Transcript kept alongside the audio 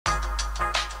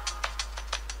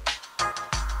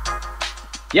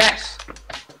Yes.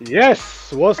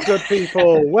 Yes, what's good,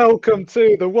 people? Welcome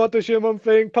to the What Does Your Mum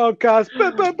Think podcast.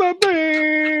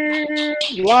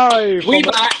 Live.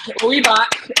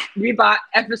 We back.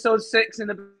 Episode 6 in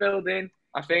the building,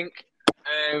 I think.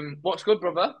 What's good,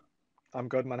 brother? I'm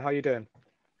good, man. How you doing?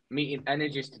 Meeting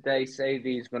energies today.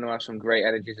 Sadie's going to have some great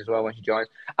energies as well when she joins.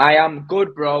 I am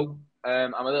good, bro.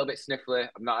 I'm a little bit sniffly.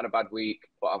 I've not had a bad week,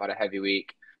 but I've had a heavy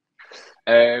week.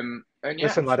 And yeah,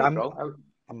 Listen, lad,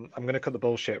 I'm going to cut the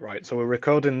bullshit, right? So we're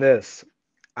recording this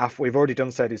after we've already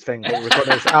done Sadie's thing, but we're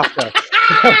recording this after.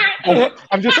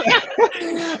 I'm just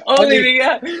only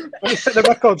let me set the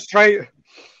record straight.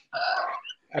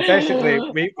 And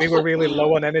basically, we were really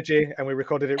low on energy and we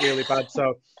recorded it really bad.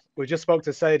 So we just spoke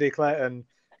to Sadie Clayton.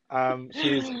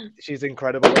 She's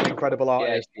incredible, an incredible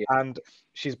artist, and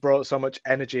she's brought so much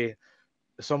energy,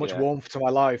 so much warmth to my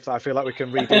life that I feel like we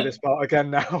can redo this part again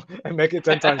now and make it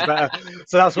 10 times better.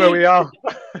 So that's where we are.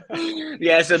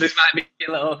 Yeah, so this might be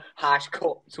a little harsh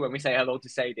cut to when we say hello to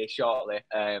Sadie shortly.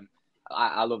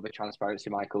 I love the transparency,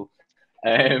 Michael.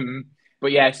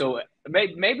 But yeah, so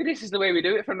maybe this is the way we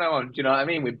do it from now on. Do you know what I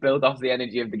mean? We build off the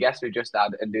energy of the guest we just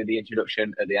had and do the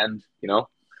introduction at the end. You know,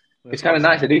 it's kind of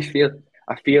nice.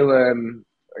 I feel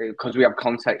because we have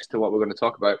context to what we're going to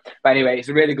talk about. But anyway, it's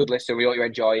a really good listen. We hope you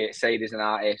enjoy it. Sadie's an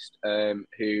artist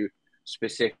who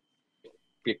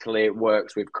specifically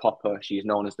works with copper. She's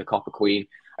known as the Copper Queen,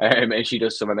 and she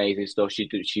does some amazing stuff.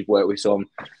 She's worked with some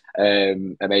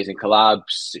amazing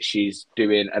collabs. She's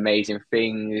doing amazing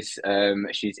things.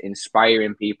 She's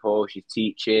inspiring people. She's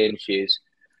teaching. She's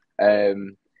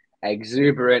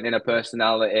exuberant in her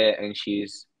personality, and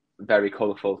she's very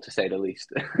colourful, to say the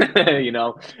least. You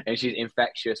know, and she's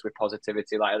infectious with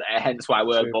positivity. Like, hence why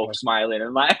we're both smiling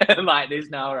and like like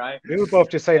this now, right? We were both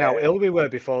just saying how ill we were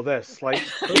before this. Like,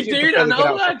 dude, I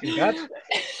know that.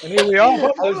 And here we are.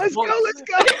 Let's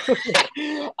go.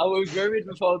 I was worried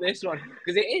before this one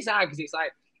because it is hard. Because it's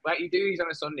like you do these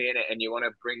on a Sunday, innit, and you want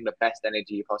to bring the best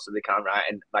energy you possibly can, right?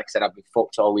 And like I said, I've been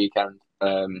fucked all weekend,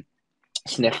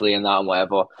 sniffly and that and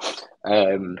whatever.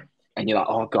 And you're like,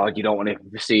 oh God, you don't want to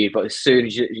receive. But as soon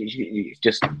as you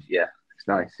just, yeah, it's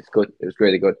nice. It's good. It was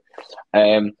really good.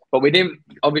 But we didn't,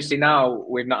 obviously now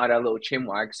we've not had our little chin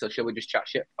wag. So shall we just chat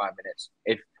shit for 5 minutes?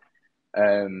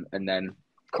 And then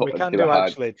we can do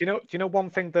actually. Do you know one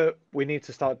thing that we need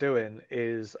to start doing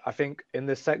is, I think in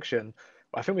this section,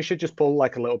 I think we should just pull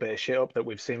like a little bit of shit up that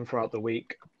we've seen throughout the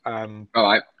week. All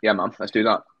right. Yeah, man. Let's do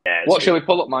that. Yeah, what shall we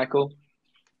pull up, Michael?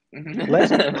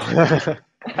 Let's.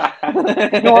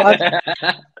 No,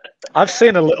 I've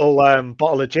seen a little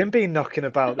bottle of Jim Beam knocking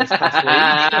about this past week,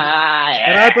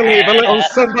 and I believe a little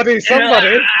somebody.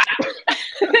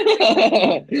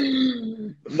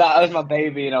 That was my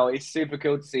baby. You know, it's super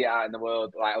cool to see it out in the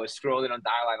world. Like, I was scrolling on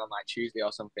Dialine on like Tuesday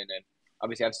or something, and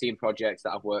obviously I've seen projects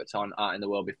that I've worked on out in the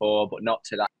world before, but not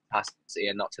to that capacity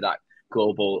and not to that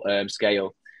global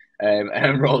scale. And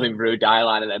I'm rolling through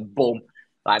Dialine, and then boom.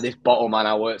 Like, this bottle, man,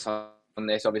 I worked on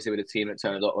this, obviously, with the team that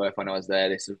turned up when I was there.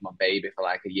 This was my baby for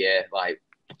like a year. Like,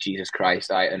 Jesus Christ.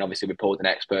 And obviously we pulled in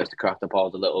experts to craft up all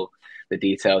the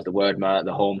details, the word mark,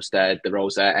 the homestead, the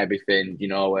rosette, everything, you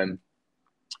know, and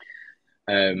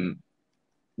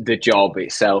the job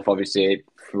itself, obviously,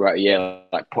 throughout a year,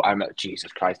 like,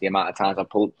 Jesus Christ, the amount of times I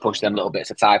pushed them little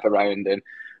bits of type around and,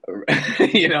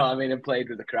 you know what I mean, and played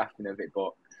with the crafting of it.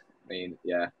 But the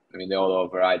all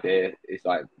over idea is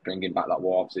like bringing back that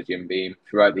warmth to Jim Beam.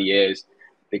 Throughout the years,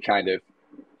 they kind of,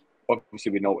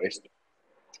 obviously we noticed,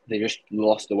 they just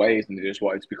lost the ways and they just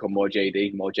wanted to become more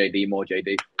JD.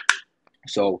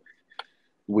 So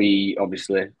we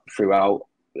obviously throughout,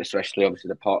 especially obviously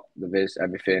the pot, the viz,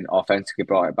 everything, authentically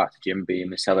brought it back to Jim Beam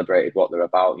and celebrated what they're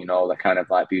about. You know, the kind of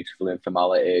like beautiful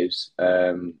informalities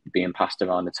being passed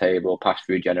around the table, passed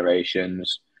through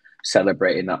generations,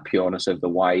 celebrating that pureness of the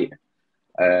white.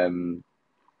 And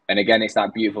again, it's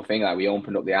that beautiful thing. Like, we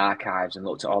opened up the archives and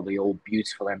looked at all the old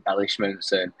beautiful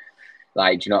embellishments and,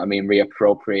 like, do you know what I mean?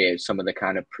 Reappropriated some of the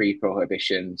kind of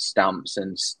pre-prohibition stamps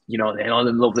and, you know, all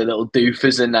the lovely little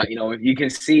doofers and that, you know, you can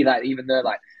see that even though,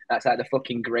 like, that's like the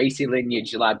fucking Gracie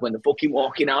lineage, like when they're fucking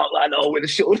walking out like all with the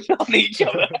shoulders on each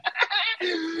other.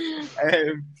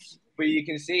 But you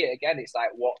can see it again. It's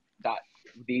like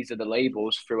these are the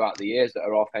labels throughout the years that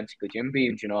are authentically Jim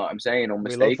Beam. Do you know what I'm saying?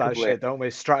 Unmistakably. We love that shit, don't we?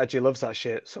 Strategy loves that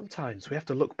shit. Sometimes we have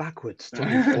to look backwards to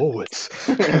move forwards.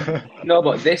 No,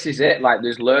 but this is it. Like,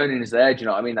 there's learnings there. Do you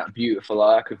know what I mean? That beautiful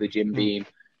arc of the Jim Beam,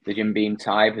 the Jim Beam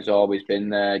type has always been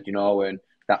there. Do you know, and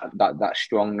that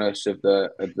strongness of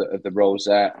the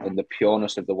rosette and the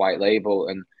pureness of the white label,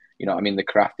 and, you know what I mean, the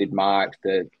crafted mark,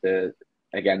 the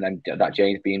again then that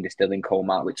James Beam distilling coal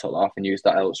mark we took off and used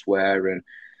that elsewhere, and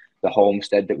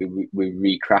homestead that we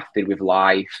recrafted with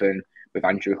Life and with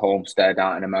Andrew Homestead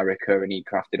out in America, and he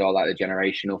crafted all like the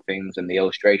generational things and the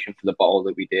illustration for the bottle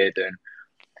that we did,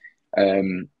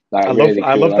 and like I really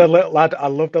cool. love the little lad. I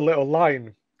love the little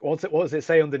line. What does it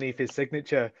say underneath his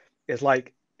signature? It's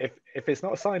like, if it's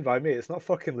not signed by me, it's not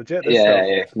fucking legit. This stuff.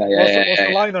 What's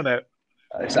the line on it?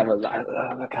 I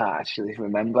can't actually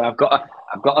remember. I've got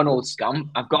an old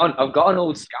stamp. I've got an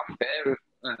old stamp here,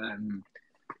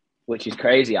 which is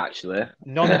crazy actually.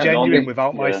 Non-genuine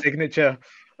without my signature.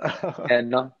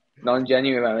 And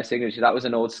non-genuine without my signature. That was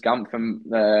an old stamp from.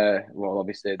 Well,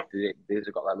 obviously these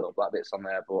have got like little black bits on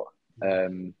there, but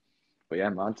yeah,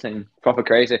 man, proper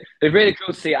crazy. It's really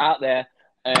cool to see it out there.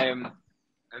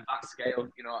 At that scale,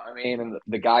 you know what I mean? And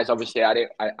the guys, obviously, I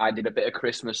did a bit of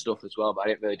Christmas stuff as well, but I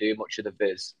didn't really do much of the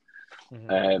viz.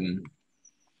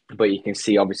 But you can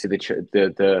see, obviously,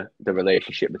 the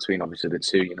relationship between, obviously, the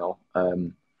two, you know.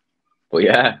 But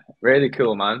yeah, really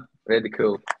cool, man. Really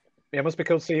cool. Yeah, it must be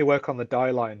cool to see you work on the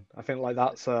dye line. I think like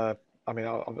that's, I mean,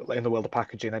 in the world of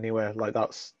packaging anyway, like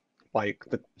that's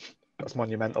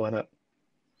monumental, isn't it?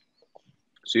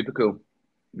 Super cool.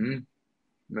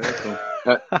 Very cool.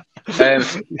 That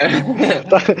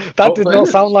did not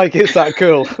sound like it's that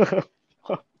cool.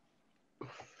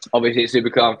 Obviously, it's super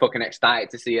cool. I'm fucking excited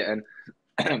to see it, and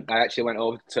I actually went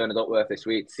over to Turner Duckworth this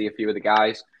week to see a few of the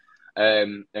guys,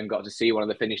 and got to see one of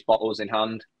the finished bottles in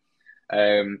hand,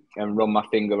 and run my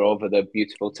finger over the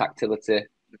beautiful tactility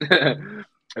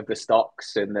of the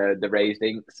stocks and the raised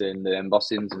inks and the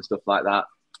embossings and stuff like that.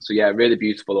 So yeah, really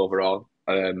beautiful overall.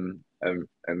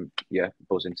 Yeah,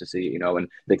 buzzing to see it, you know, and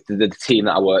the team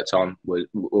that I worked on was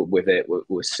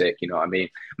sick, you know what I mean?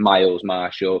 Miles,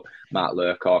 Marshall, Matt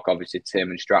Lurcock, obviously Tim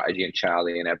and Strategy and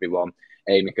Charlie and everyone,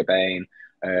 Amy Cobain,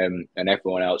 and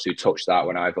everyone else who touched that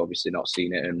when I've obviously not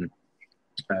seen it and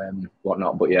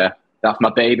whatnot. But yeah, that's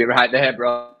my baby right there,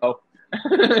 bro.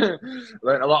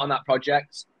 Learned a lot on that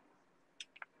project.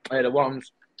 The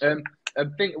ones. I'm trying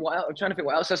to think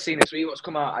what else I've seen this week. What's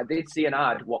come out? I did see an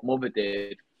ad. What Mother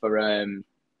did for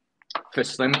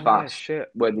Slim Fast,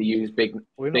 where they use Big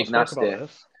Nasty.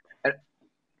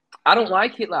 I don't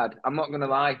like it, lad. I'm not gonna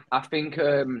lie. I think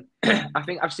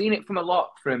I've seen it from a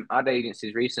lot from ad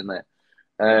agencies recently.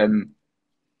 Uncommon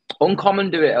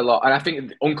do it a lot, and I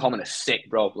think Uncommon are sick,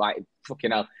 bro. Like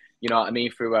fucking hell, you know what I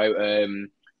mean?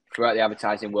 Throughout the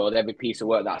advertising world, every piece of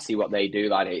work that I see what they do,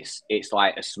 like it's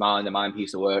like a smile in the mind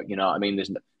piece of work. You know what I mean?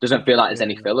 Doesn't feel like there's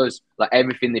any fillers. Like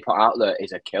everything they put out there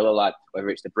is a killer. Like whether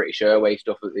it's the British Airways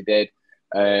stuff that they did,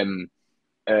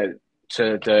 to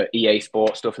the EA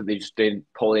Sports stuff that they just did,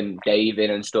 pulling Dave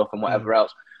in and stuff and whatever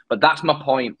else. But that's my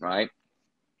point, right?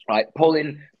 Right,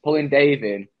 pulling Dave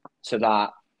in to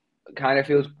that kind of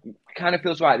feels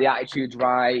right. The attitude's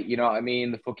right. You know what I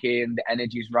mean? The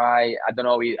energy's right. I don't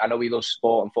know. I know he loves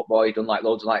sport and football. He's done like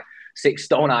loads of like 6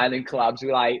 Stone Island collabs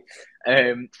with like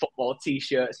football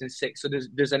t-shirts and 6. So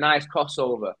there's a nice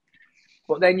crossover.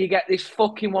 But then you get this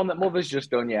fucking one that Mother's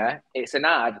just done. Yeah, it's an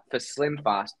ad for Slim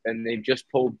Fast, and they've just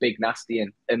pulled Big Nasty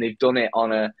in, and they've done it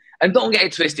on a. And don't get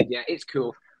it twisted. Yeah, it's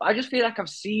cool. But I just feel like I've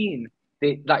seen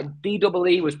like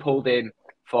DEE was pulled in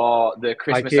for the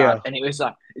Christmas IKEA. ad, and it was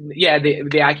like, yeah, the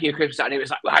IKEA Christmas ad, and it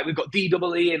was like, we've got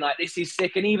DEE, and like, this is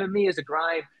sick. And even me as a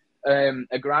grime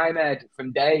head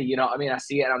from day, you know what I mean? I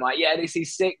see it and I'm like, yeah, this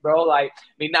is sick, bro. Like,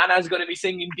 I mean, Nana's gonna be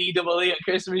singing DEE at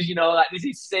Christmas, you know, like this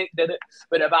is sick. But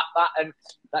about that, and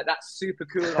like that's super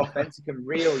cool and authentic and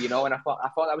real, you know. And I thought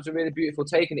that was a really beautiful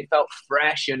take, and it felt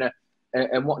fresh and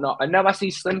whatnot. And now I see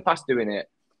Slim Fast doing it,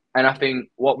 and I think,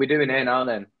 what we're doing here now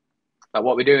then. Like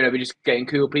what we're doing, are we just getting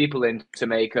cool people in to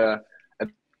make a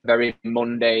very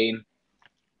mundane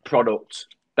product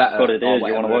better? What it is,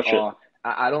 you want to watch it?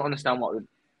 I don't understand what.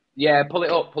 Yeah, pull it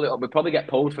up. We'll probably get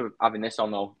pulled for having this on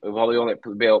though. We'll probably only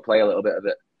be able to play a little bit of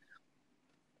it.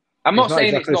 I'm not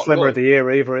saying exactly it's not Slimmer good. of the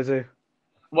year either, is he?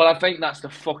 Well, I think that's the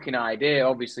fucking idea,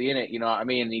 obviously, innit? You know what I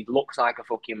mean? He looks like a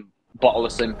fucking bottle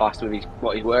of Slim Fast with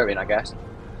what he's wearing, I guess.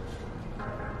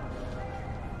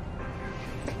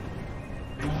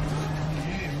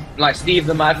 Like Steve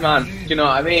the Madman, do you know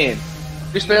what I mean?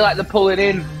 Just feel like they're pulling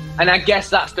in, and I guess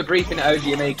that's the briefing. How do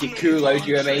you make it cool? How do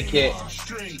you make it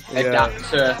adapt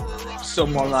to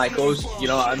someone like us? You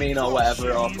know what I mean, or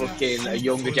whatever, or fucking a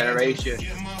younger generation.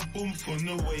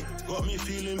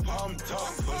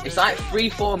 It's like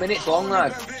 3-4 minutes long,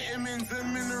 lad.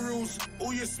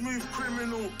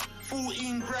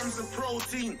 14 grams of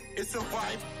protein. It's a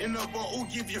vibe in a bottle.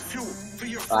 Give you fuel for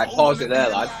your. Alright, pause it there,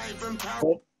 lad.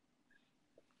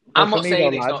 I'm not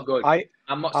saying it's not good.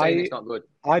 I'm not saying it's not good.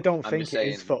 I don't think it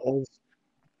is for us.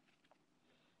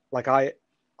 Like I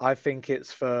I think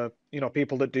it's for,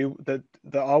 people that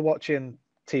are watching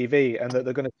TV, and that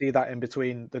they're going to see that in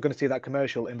between. They're going to see that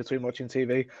commercial in between watching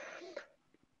TV.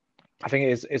 I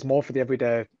think it's more for the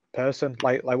everyday person,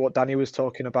 like what Danny was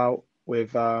talking about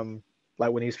with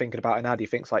like when he's thinking about an ad, he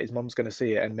thinks like his mum's going to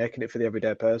see it, and making it for the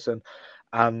everyday person.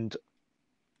 And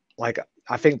like,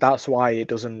 I think that's why it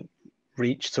doesn't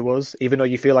reach to us, even though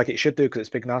you feel like it should do because it's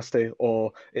Big Nasty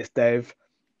or it's Dave.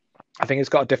 I think it's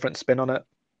got a different spin on it.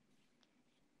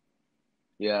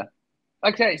 Yeah,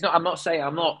 like I say, it's not. I'm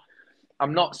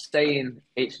not saying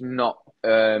it's not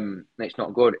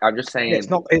good. I'm just saying It's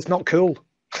not cool. It's not cool.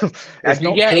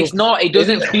 It's not. It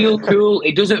doesn't feel cool.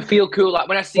 It doesn't feel cool. Like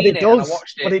when I seen it and I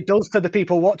watched it. But it does to the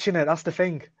people watching it. That's the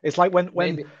thing. It's like when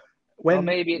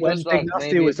maybe it does. Big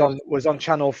Nasty was on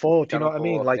Channel 4. Do you know what I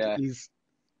mean? Like he's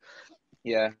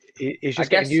just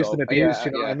getting used and abused.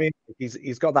 You know what I mean?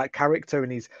 He's got that character,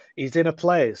 and he's in a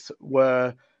place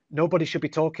where nobody should be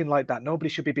talking like that. Nobody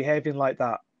should be behaving like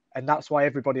that. And that's why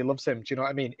everybody loves him. Do you know what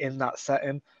I mean? In that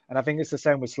setting. And I think it's the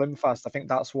same with Slim Fast. I think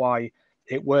that's why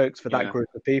it works for that group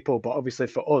of people. But obviously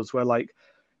for us, we're like,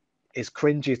 it's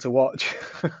cringy to watch.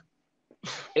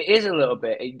 It is a little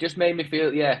bit. It just made me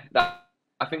feel,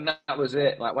 I think that was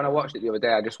it. Like when I watched it the other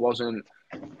day, I just wasn't,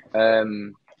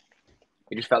 it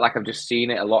just felt like I've just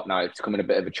seen it a lot now. It's becoming a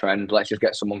bit of a trend. Let's just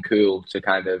get someone cool to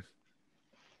kind of,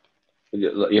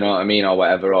 you know what I mean, or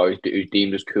whatever, or who's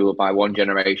deemed as cool by one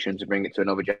generation to bring it to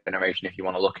another generation, if you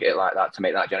want to look at it like that, to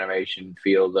make that generation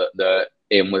feel that they're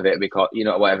in with it, because,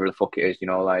 whatever the fuck it is,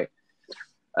 like,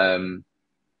 but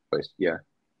it's,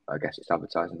 I guess it's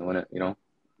advertising, isn't it,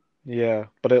 Yeah,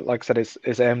 but like I said,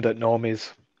 it's aimed at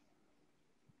normies.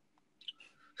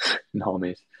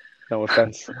 Normies. No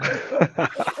offense.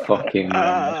 Fucking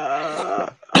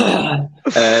normies.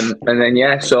 And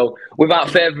then so without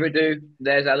further ado,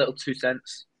 there's our little 2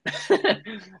 cents.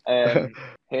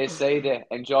 Here's Sadie.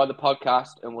 Enjoy the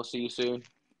podcast, and we'll see you soon.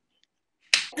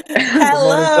 Hello. Good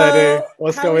morning, Sadie.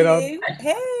 What's going on?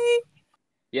 Hey.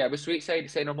 Yeah, we're sweet, Sadie.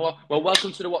 Say no more. Well,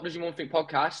 welcome to the What Does Your Mum Think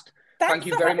podcast. Thank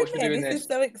you very much for doing this. This is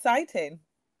so exciting.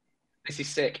 This is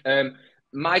sick.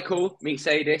 Michael, meet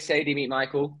Sadie. Sadie, meet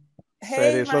Michael. Hey,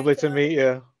 Sadie, it's lovely to meet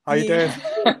you. How you doing?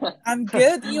 I'm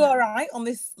good. You all right on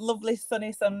this lovely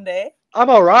sunny Sunday? I'm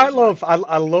all right, love.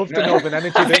 I love the Northern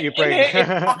energy that you bring.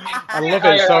 I love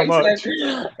it so much.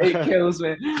 It kills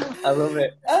me. I love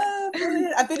it. Oh,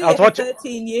 brilliant. I've been here for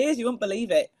 13 years. You won't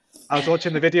believe it. I was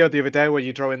watching the video the other day where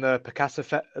you draw in the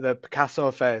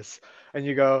Picasso face, and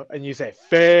you go and you say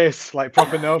face like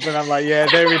proper Nova, and I'm like, yeah,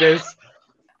 there it is.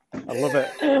 I love it.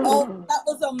 Oh, that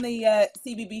was on the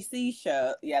CBBC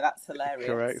show. Yeah, that's hilarious.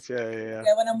 Correct. Yeah.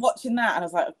 Yeah, when I'm watching that, and I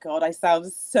was like, oh God, I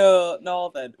sound so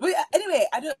northern. But anyway,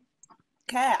 I don't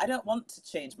care. I don't want to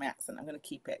change my accent. I'm going to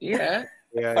keep it. Yeah.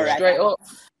 Forever. Straight up.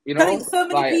 I think so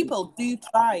many people do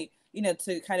try,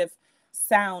 to kind of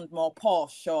sound more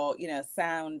posh or,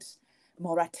 sound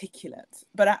more articulate.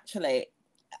 But actually,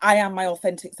 I am my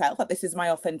authentic self. Like, this is my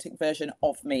authentic version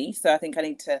of me. So I think I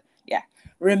need to,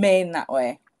 remain that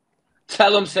way.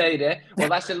 Tell them, Sadie. Well,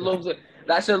 that's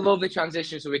a lovely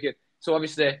transition. So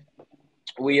obviously,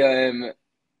 we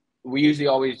usually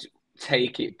always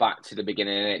take it back to the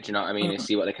beginning. Do you know what I mean? And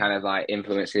see what the kind of like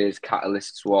influences,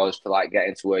 catalysts was to like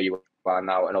getting to where you are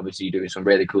now. And obviously, you're doing some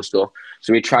really cool stuff.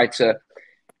 So we tried to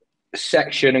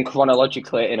section and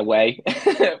chronologically, in a way,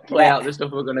 play out the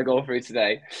stuff we're going to go through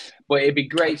today. But it'd be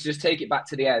great to just take it back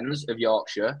to the ends of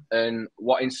Yorkshire and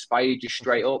what inspired you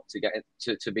straight up to get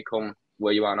to become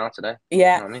where you are now today.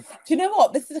 Yeah. You know what I mean? Do you know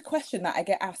what? This is a question that I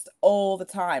get asked all the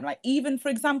time. Like, even, for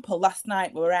example, last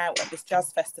night we were out at this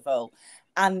jazz festival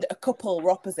and a couple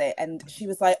were opposite, and she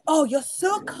was like, oh, you're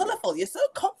so colourful, you're so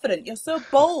confident, you're so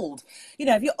bold.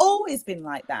 Have you always been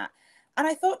like that? And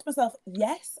I thought to myself,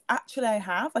 yes, actually I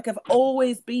have. Like, I've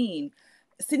always been,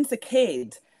 since a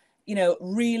kid,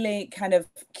 really kind of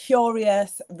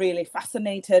curious, really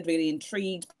fascinated, really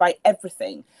intrigued by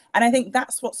everything. And I think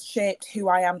that's what's shaped who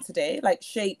I am today, like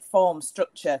shape, form,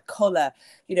 structure, colour,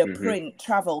 print,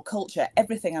 travel, culture,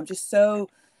 everything. I'm just so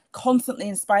constantly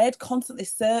inspired, constantly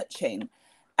searching,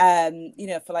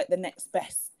 for like the next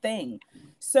best thing.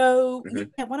 So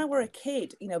when I were a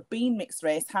kid, being mixed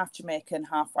race, half Jamaican,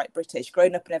 half white British,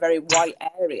 growing up in a very white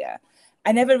area,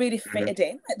 I never really fitted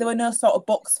in. Like, there were no sort of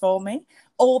box for me.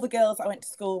 All the girls I went to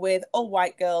school with, all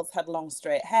white girls, had long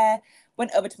straight hair.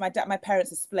 Went over to my dad. My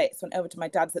parents are split, so went over to my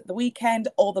dad's at the weekend.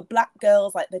 All the black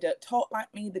girls, like, they don't talk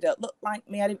like me, they don't look like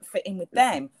me. I didn't fit in with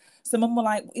them. So mum were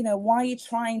like, why are you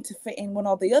trying to fit in one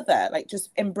or the other? Like, just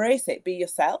embrace it, be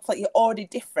yourself. Like, you're already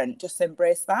different, just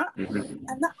embrace that. And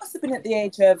that must have been at the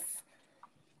age of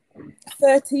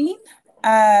 13.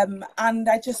 And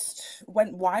I just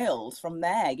went wild from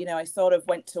there. You know, I sort of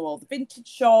went to all the vintage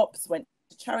shops, went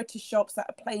to charity shops that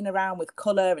are playing around with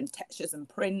colour and textures and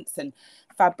prints and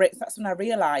fabrics. That's when I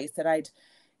realised that I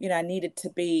needed to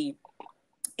be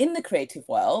in the creative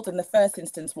world. And the first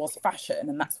instance was fashion,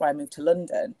 and that's why I moved to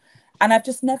London. And I've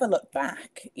just never looked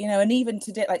back, you know, and even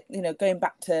today, like, you know, going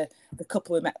back to the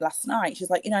couple we met last night, she's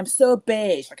like, you know, I'm so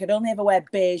beige, I could only ever wear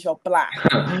beige or black.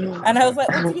 And I was like,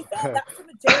 well, to be fair, that's the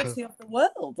majority of the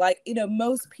world. Like, you know,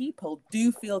 most people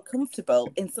do feel comfortable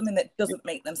in something that doesn't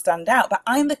make them stand out. But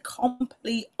I'm the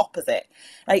complete opposite.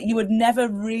 Like, you would never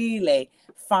really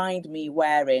find me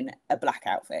wearing a black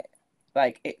outfit.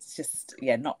 Like, it's just,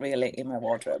 yeah, not really in my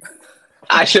wardrobe.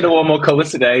 I should have worn more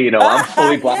colours today, you know. I'm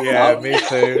fully blacked out. Me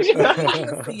too.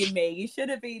 Seeing me, you should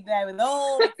have been there with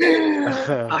all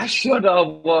the I should have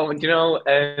worn, you know.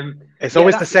 It's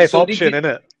always the safe option, you... isn't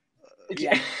it?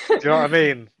 Yeah. Do you know what I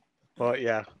mean? But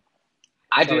yeah.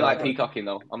 I do like peacocking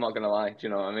though. I'm not gonna lie. Do you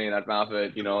know what I mean? I'd rather,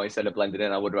 you know, instead of blending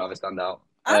in, I would rather stand out.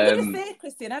 I'm gonna say,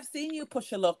 Christian, I've seen you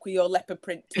push a look with your leopard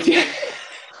print too.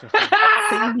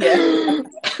 But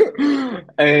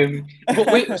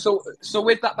wait, so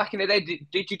with that back in the day,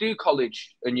 did you do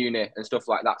college and uni and stuff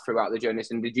like that throughout the journey?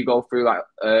 And did you go through like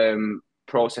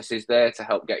processes there to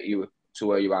help get you to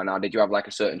where you are now? Did you have like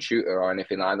a certain tutor or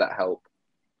anything like that help?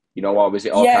 You know, or was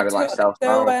it all kind of like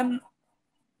self-found?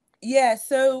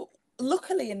 So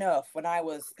luckily enough, when I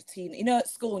was a teen, you know, at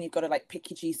school and you've got to like pick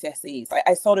your GCSEs,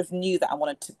 I sort of knew that I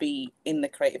wanted to be in the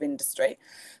creative industry.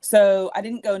 So I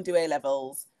didn't go and do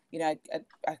A-levels. You know,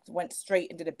 I went straight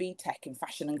and did a BTEC in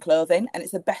fashion and clothing, and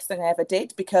it's the best thing I ever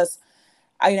did because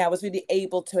I was really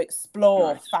able to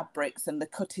explore fabrics and the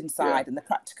cutting side and the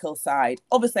practical side.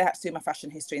 Obviously, I had to do my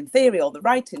fashion history and theory, or the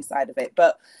writing side of it,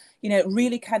 but you know, it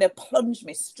really kind of plunged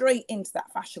me straight into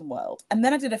that fashion world. And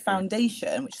then I did a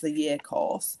foundation, which is a year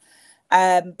course.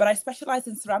 But I specialised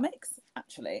in ceramics,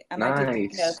 actually. And I did,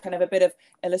 you know, kind of a bit of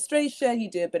illustration.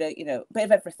 You do a bit of, you know, a bit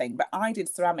of everything. But I did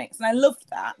ceramics and I loved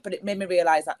that. But it made me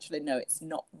realise, actually, no, it's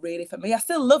not really for me. I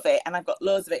still love it and I've got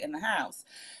loads of it in the house.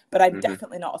 But I'm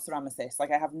definitely not a ceramicist.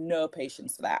 Like, I have no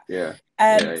patience for that.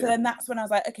 So then that's when I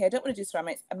was like, okay, I don't want to do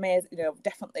ceramics. I may, you know,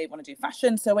 definitely want to do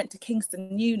fashion. So I went to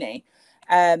Kingston Uni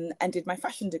and did my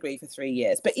fashion degree for 3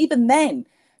 years. But even then,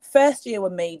 first year were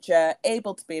major,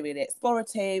 able to be really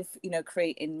explorative, you know,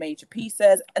 creating major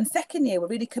pieces. And second year were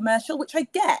really commercial, which I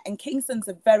get. And Kingston's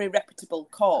a very reputable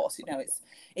course. You know,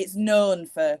 it's known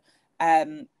for,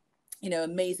 you know,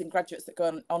 amazing graduates that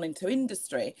go on into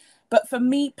industry. But for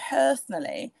me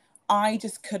personally, I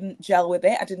just couldn't gel with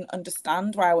it. I didn't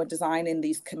understand why I was designing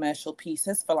these commercial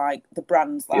pieces for like the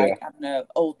brands like, I don't know,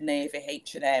 Old Navy,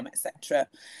 H&M, etc.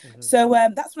 So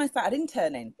that's when I started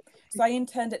interning. So I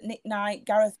interned at Nick Knight,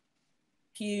 Gareth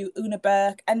Pugh, Una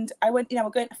Burke, and I went, you know,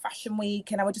 we're going to Fashion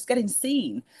Week and I was just getting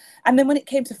seen. And then when it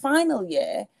came to final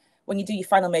year, when you do your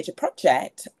final major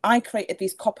project, I created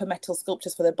these copper metal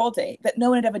sculptures for the body that no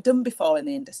one had ever done before in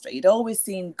the industry. You'd always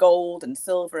seen gold and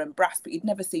silver and brass, but you'd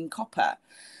never seen copper.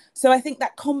 So I think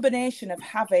that combination of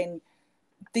having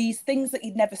these things that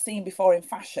you'd never seen before in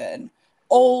fashion,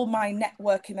 all my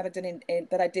networking that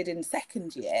I did in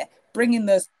second year, bringing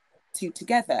those two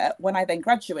together, when I then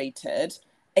graduated,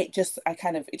 it just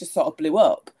sort of blew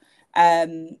up.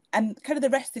 And kind of the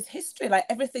rest is history. Like,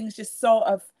 everything's just sort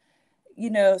of, you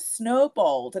know,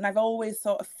 snowballed. And I've always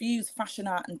sort of fused fashion,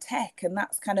 art and tech. And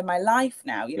that's kind of my life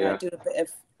now. You know, I do a bit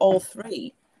of all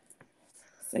three.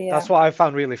 So, yeah. That's what I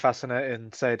found really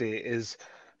fascinating, Sadie, is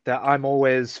that I'm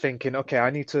always thinking, okay, I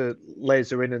need to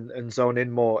laser in and zone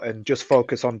in more and just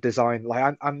focus on design.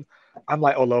 Like I'm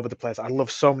like all over the place. I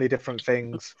love so many different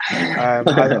things.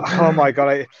 Oh my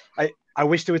God, I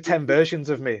wish there were 10 versions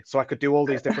of me so I could do all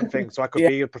these different things. So I could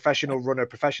be a professional runner,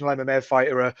 professional MMA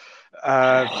fighter.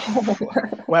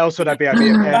 What else would I be? I'd be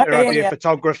a painter, I'd be a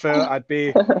photographer, I'd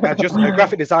be just a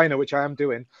graphic designer, which I am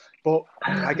doing. But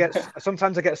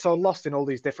sometimes I get so lost in all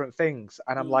these different things,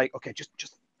 and I'm like, okay, just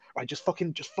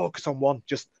focus on one,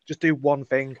 just do one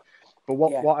thing. But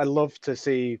what I love to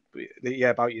see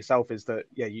about yourself is that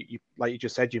you like you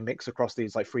just said, you mix across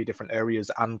these like 3 different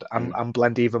areas and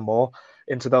blend even more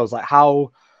into those. Like,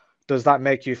 how does that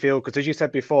make you feel? Because as you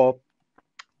said before,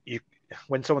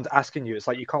 when someone's asking you, it's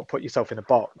like you can't put yourself in a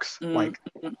box. Like,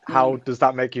 how does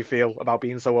that make you feel about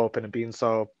being so open and being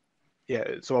so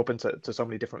open to so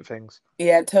many different things?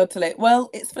 Yeah, totally. Well,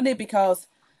 it's funny because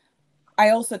I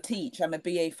also teach. I'm a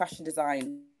BA fashion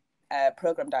design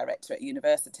program director at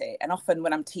university, and often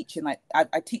when I'm teaching, like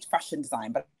I teach fashion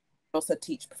design, but also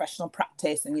teach professional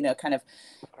practice and, you know, kind of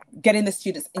getting the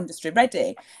students industry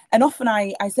ready. And often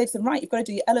I say to them, right, you've got to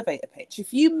do your elevator pitch.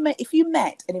 If you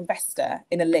met an investor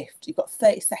in a lift, you've got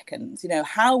 30 seconds, you know,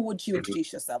 how would you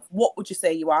introduce yourself? What would you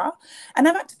say you are? And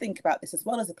I've had to think about this as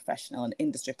well as a professional and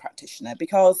industry practitioner,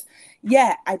 because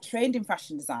yeah, I trained in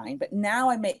fashion design, but now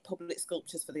I make public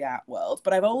sculptures for the art world,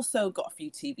 but I've also got a few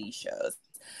TV shows.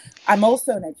 I'm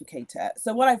also an educator.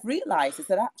 So what I've realized is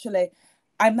that actually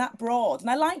I'm that broad, and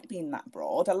I like being that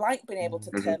broad. I like being able to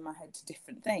turn my head to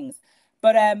different things.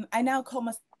 But I now call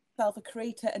myself a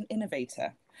creator and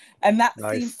innovator, and that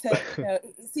seems to, you know,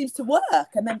 it seems to work.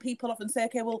 And then people often say,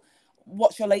 okay, well,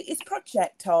 what's your latest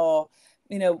project, or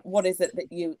you know, what is it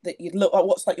that you'd look, or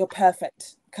what's like your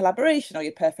perfect collaboration or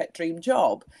your perfect dream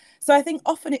job? So I think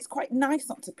often it's quite nice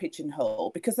not to pigeonhole,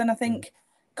 because then I think.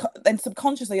 Then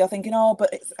subconsciously you're thinking, oh,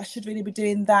 but I should really be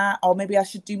doing that, or maybe I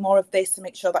should do more of this to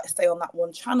make sure that I stay on that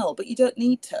one channel. But you don't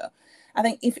need to. I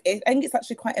think it's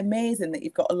actually quite amazing that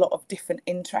you've got a lot of different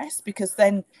interests, because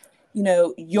then, you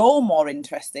know, you're more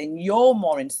interesting, you're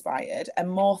more inspired, and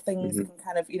more things can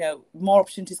kind of, you know, more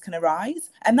opportunities can arise.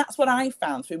 And that's what I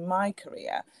found through my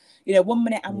career. You know, one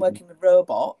minute I'm working with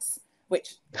robots,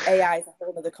 which AI is a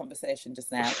whole other conversation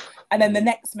just now. And then the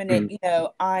next minute, you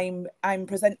know, I'm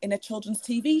presenting a children's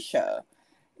TV show.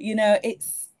 You know,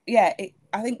 it's I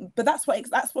think, but that's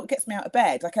what gets me out of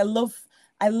bed. Like I love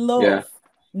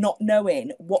not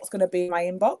knowing what's going to be in my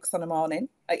inbox on a morning.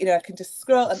 You know, I can just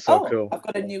scroll and cool. I've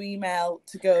got a new email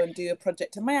to go and do a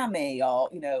project in Miami, or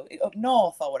you know, up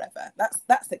north or whatever.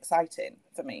 That's exciting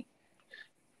for me.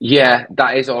 Yeah,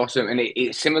 that is awesome. And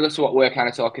it's similar to what we're kind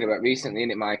of talking about recently, isn't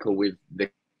it, Michael, with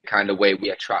the kind of way we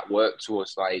attract work to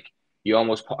us. Like, you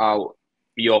almost put out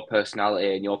your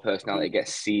personality, and your personality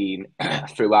gets seen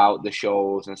throughout the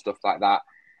shows and stuff like that.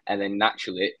 And then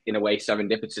naturally, in a way,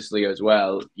 serendipitously as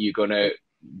well, you're going to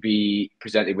be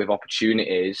presented with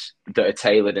opportunities that are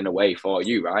tailored in a way for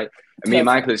you, right? And me and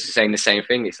Michael is saying the same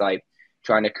thing. It's like,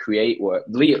 trying to create work.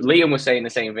 Liam was saying the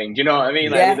same thing. Do you know what I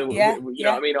mean? Like, you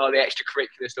know what I mean? All the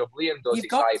extracurricular stuff Liam does.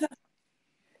 It's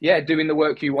like, doing the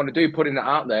work you want to do, putting that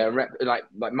out there. Like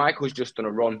Michael's just done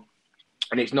a run,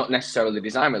 and it's not necessarily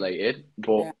design related,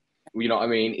 but you know what I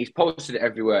mean? He's posted it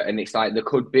everywhere, and it's like there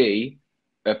could be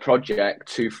a project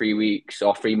 2-3 weeks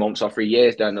or 3 months or 3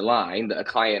 years down the line that a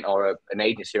client or an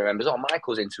agency remembers, oh,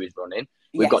 Michael's into his running.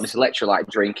 We've got this electrolyte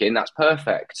drinking. That's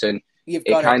perfect. And it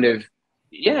kind of,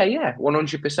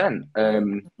 100%.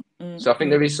 So I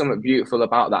think there is something beautiful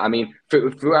about that. I mean,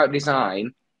 throughout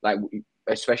design, like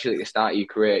especially at the start of your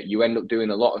career, you end up doing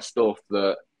a lot of stuff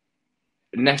that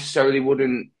necessarily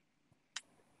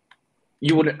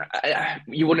you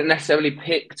wouldn't necessarily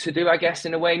pick to do, I guess,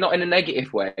 in a way, not in a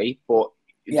negative way, but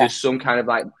there's some kind of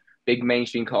like big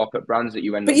mainstream corporate brands that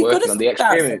you end up working on. The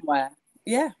experience,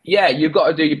 you've got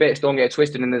to do your bits. Don't get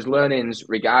twisted, and there's learnings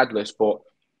regardless, but.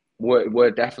 We're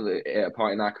definitely at a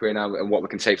point in our career now, and what we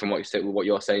can say from what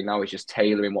you're saying now is just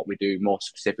tailoring what we do more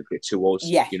specifically to us,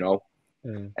 you know,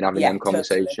 and having them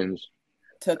conversations.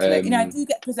 Totally. You know, I do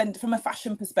get presented from a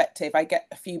fashion perspective. I get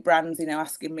a few brands, you know,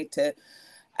 asking me to.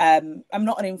 I'm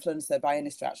not an influencer by any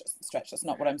stretch. That's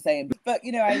not what I'm saying. But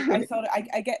you know,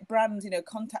 I get brands, you know,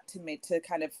 contacting me to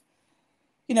kind of,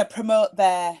 you know, promote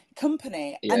their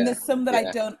company, and there's some that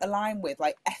I don't align with,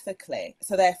 like ethically.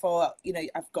 So therefore, you know,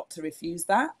 I've got to refuse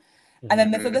that. And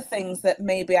then there's other things that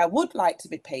maybe I would like to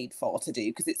be paid for to do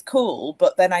because it's cool,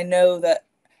 but then I know that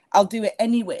I'll do it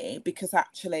anyway because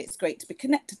actually it's great to be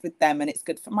connected with them and it's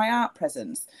good for my art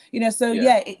presence. You know, so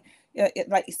like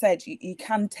you said, you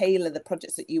can tailor the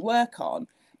projects that you work on,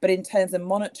 but in terms of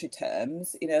monetary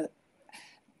terms, you know,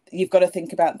 you've got to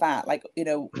think about that. Like, you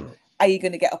know, are you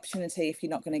going to get opportunity if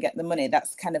you're not going to get the money?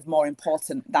 That's kind of more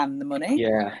important than the money.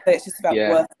 Yeah. So it's just about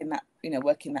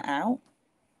working that out.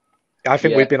 I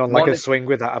think we've been on like a swing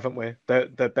with that, haven't we?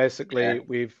 That basically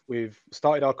we've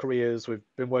started our careers, we've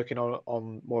been working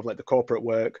on more of like the corporate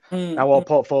work. Now our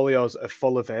portfolios are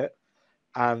full of it.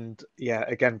 And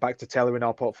again, back to tailoring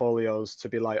our portfolios to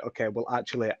be like, okay, well,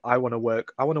 actually, I want to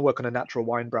work on a natural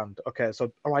wine brand. Okay,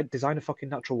 so all right, design a fucking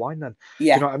natural wine then. Do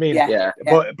you know what I mean?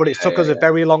 But it took us a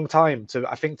very long time to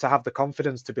have the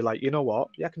confidence to be like, you know what?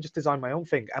 Yeah, I can just design my own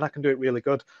thing and I can do it really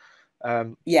good.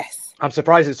 Yes. I'm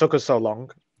surprised it took us so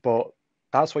long, but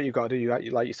that's what you've got to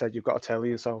do. Like you said, you've got to tailor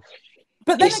yourself.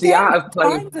 But then it's again, the art of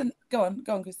playing. Go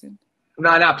on, Christian.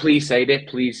 No, please, Sadie,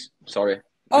 please. Sorry.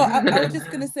 I was just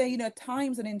going to say, you know,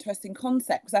 time's an interesting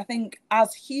concept because I think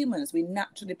as humans, we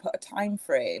naturally put a time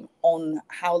frame on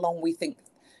how long we think,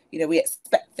 you know, we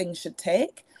expect things should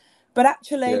take. But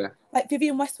actually, like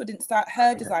Vivienne Westwood didn't start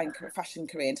her fashion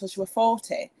career until she was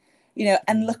 40. you know,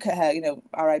 and look at her, you know,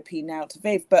 RIP now to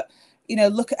Viv, but, you know,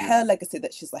 look at her legacy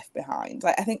that she's left behind.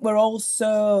 Like, I think we're all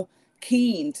so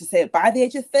keen to say by the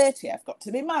age of 30 I've got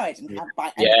to be married and have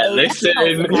listen.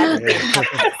 And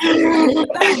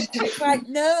it's like,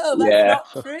 no,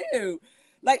 that's not true.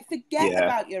 Like, forget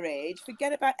about your age,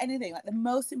 forget about anything. Like, the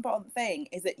most important thing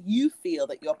is that you feel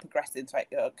that you're progressing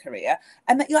throughout your career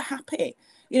and that you're happy.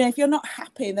 You know, if you're not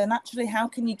happy, then actually how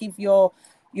can you give your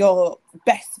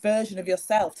best version of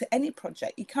yourself to any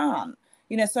project? You can't.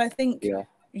 You know, so I think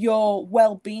your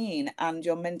well-being and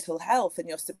your mental health and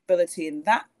your stability in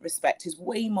that respect is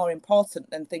way more important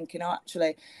than thinking, oh,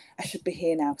 actually, I should be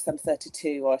here now because I'm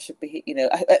 32, or I should be, you know,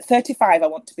 at 35, I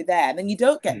want to be there. And then you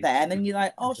don't get there, and then you're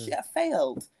like, oh, shit, I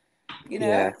failed. You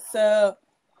know? So,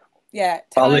 yeah.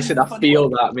 Oh, listen, I feel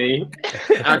that, me.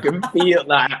 I can feel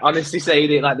that. Honestly,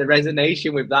 saying it, like, the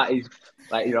resonation with that is,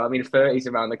 like, you know, I mean, 30's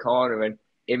around the corner, and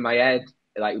in my head,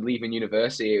 like, leaving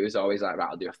university, it was always like, right,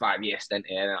 I'll do a 5-year stint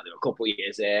here, and I'll do a couple of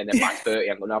years here, and then by 30,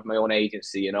 I'm going to have my own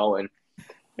agency, you know, and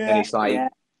it's like,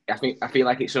 I feel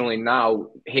like it's only now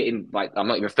hitting, like, I'm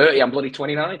not even 30, I'm bloody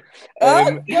 29.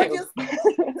 You're just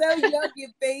so young, you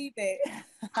baby.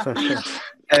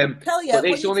 Tell you, when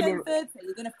you turn 30,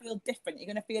 you're going to feel different. You're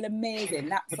going to feel amazing.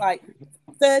 That's like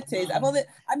 30s.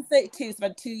 I'm 32, so I've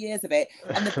had 2 years of it,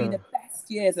 and they've been the best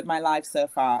years of my life so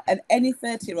far. And any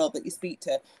 30-year-old that you speak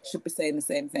to should be saying the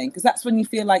same thing, because that's when you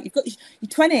feel like you've got your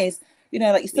 20s, you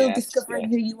know, like you're still discovering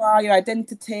who you are, your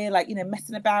identity, like, you know,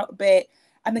 messing about a bit.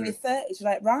 And then your 30s, you're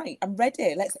like, right, I'm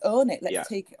ready. Let's own it. Let's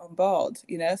take it on board,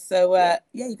 you know? So,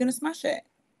 you're going to smash it.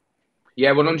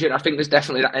 Yeah, 100. I think there's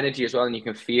definitely that energy as well, and you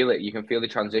can feel it. You can feel the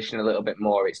transition a little bit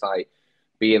more. It's like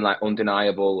being, like,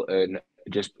 undeniable, and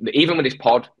just, even with this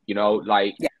pod, you know,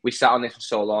 like, we sat on this for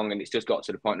so long, and it's just got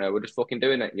to the point now we're just fucking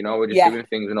doing it, you know? We're just doing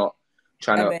things. We're not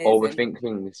trying to overthink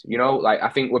things, you know? Like, I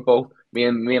think we're both, me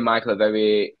and Michael are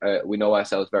very, we know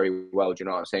ourselves very well, do you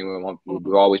know what I'm saying?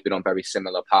 We've always been on very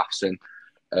similar paths, and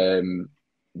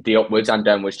the upwards and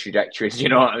downwards trajectories, you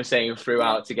know what I'm saying,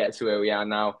 throughout to get to where we are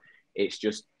now. It's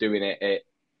just doing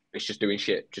it's just doing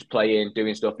shit, just playing,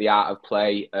 doing stuff, the art of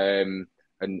play, and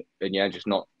yeah, just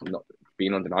not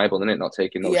being undeniable, isn't it? Not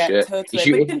taking no shit.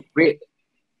 Totally.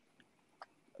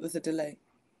 There's a delay.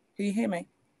 Can you hear me?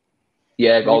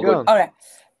 Yeah, all good. All right.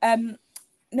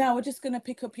 Now we're just going to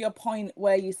pick up your point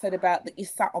where you said about that you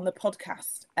sat on the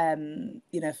podcast,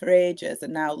 you know, for ages,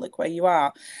 and now look where you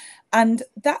are. And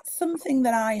that's something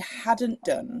that I hadn't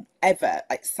done ever,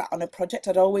 like sat on a project.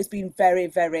 I'd always been very,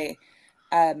 very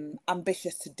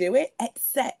ambitious to do it,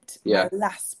 except my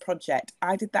last project.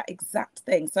 I did that exact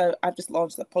thing. So I've just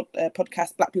launched the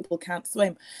podcast, Black People Can't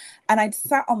Swim. And I'd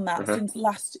sat on that since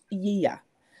last year,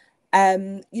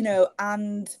 you know,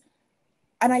 and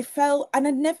I felt, and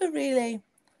I'd never really,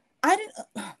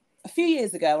 a few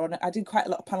years ago, I did quite a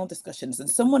lot of panel discussions, and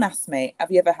someone asked me,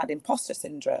 have you ever had imposter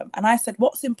syndrome? And I said,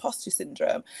 what's imposter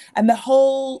syndrome? And the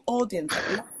whole audience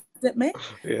laughed at me.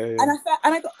 And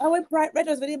I went bright red.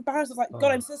 I was very embarrassed. I was like,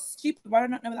 God, I'm so stupid. Why do I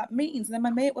not know what that means? And then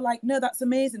my mate were like, no, that's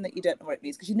amazing that you don't know what it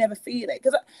means, because you never feel it.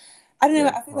 Because I don't know,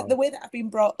 I feel like the way that I've been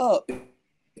brought up,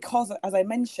 because, as I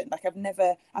mentioned, like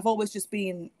I've always just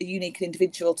been a unique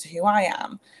individual to who I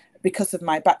am because of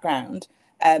my background.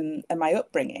 And my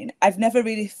upbringing, I've never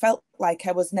really felt like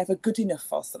I was never good enough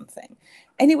for something.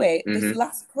 Anyway, this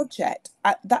last project,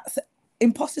 that's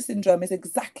imposter syndrome is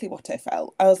exactly what I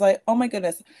felt. I was like, oh my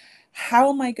goodness,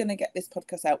 how am I going to get this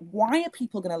podcast out? Why are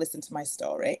people going to listen to my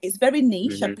story? It's very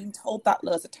niche. I've been told that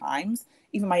loads of times.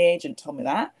 Even my agent told me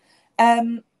that.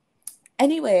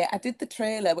 Anyway, I did the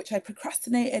trailer, which I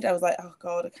procrastinated. I was like, oh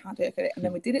God, I can't do it. And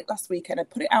then we did it last weekend. I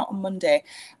put it out on Monday.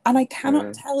 And I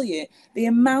cannot tell you the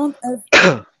amount of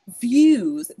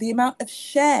views, the amount of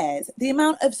shares, the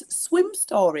amount of swim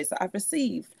stories that I've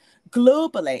received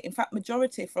globally. In fact,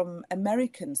 majority from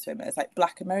American swimmers, like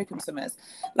Black American swimmers,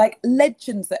 like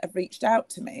legends that have reached out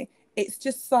to me. It's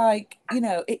just like, you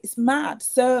know, it's mad.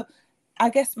 So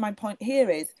I guess my point here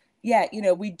is, yeah, you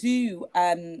know, we do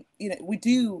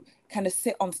kind of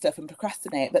sit on stuff and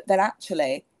procrastinate, but then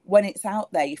actually when it's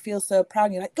out there, you feel so proud.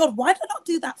 And you're like, God, why did I not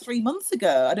do that 3 months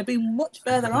ago? I'd have been much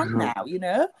further on now, you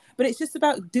know? But it's just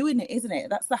about doing it, isn't it?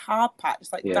 That's the hard part,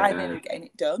 just like diving in and getting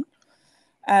it done.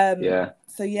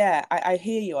 So yeah, I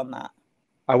hear you on that.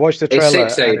 I watched the trailer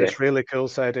and it's really cool,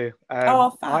 Sadie.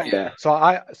 Fine. So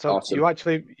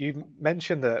awesome. you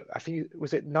mentioned that I think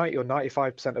was it 90 or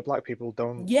 95% of Black people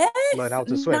don't learn how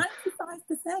to swim.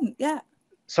 95%, yeah.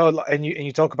 So and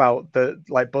you talk about the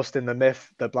like busting the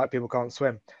myth that Black people can't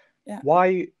swim. Yeah.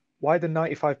 Why the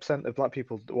 95% of Black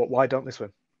people? Why don't they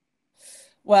swim?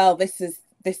 Well, this is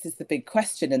this is the big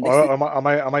question, and this Or is am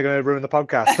I going to ruin the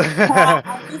podcast?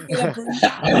 I'm just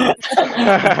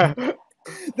gonna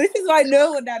this is why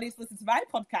no one now needs to listen to my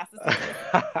podcast.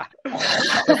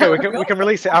 Okay, we can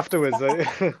release it afterwards. No,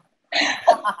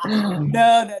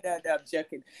 I'm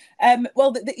joking.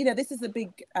 Well, this is a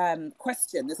big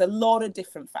question. There's a lot of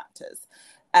different factors.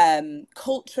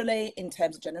 Culturally, in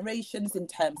terms of generations, in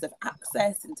terms of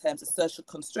access, in terms of social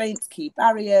constraints, key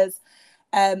barriers.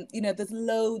 There's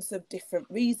loads of different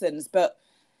reasons, but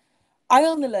I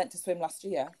only learned to swim last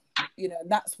year.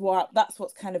 That's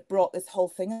what's kind of brought this whole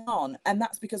thing on, and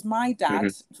that's because my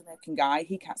dad, Jamaican guy,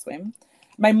 he can't swim.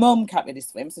 My mum can't really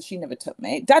swim, so she never took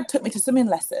me. Dad took me to swimming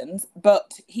lessons,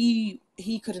 but he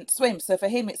couldn't swim. So for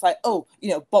him, it's like,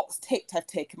 box ticked, I've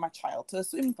taken my child to a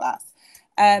swim class.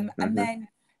 And then,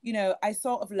 I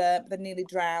sort of learned, but then nearly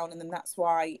drowned, and then that's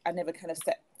why I never kind of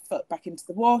stepped foot back into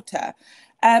the water.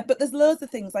 But there's loads of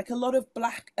things, like a lot of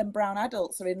black and brown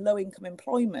adults are in low income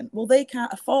employment. Well, they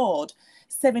can't afford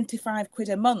 75 quid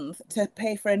a month to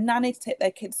pay for a nanny to take their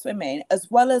kids swimming,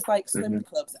 as well as like swim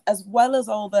clubs, as well as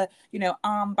all the,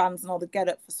 armbands and all the get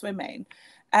up for swimming.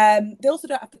 They also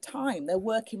don't have the time. They're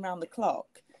working around the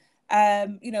clock.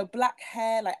 Black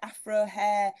hair, like afro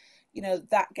hair,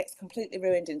 that gets completely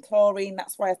ruined in chlorine.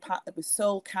 That's why I've partnered with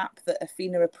Soul Cap that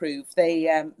Athena approved.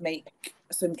 They make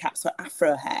swim caps for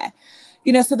afro hair.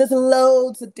 So there's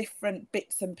loads of different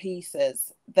bits and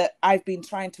pieces that I've been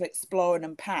trying to explore and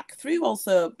unpack through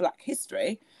also Black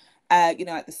history,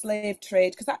 like the slave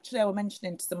trade. Because actually I was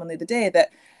mentioning to someone the other day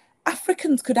that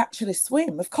Africans could actually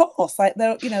swim, of course, like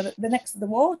they're next to the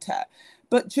water.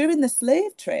 But during the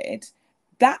slave trade,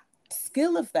 that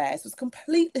skill of theirs was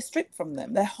completely stripped from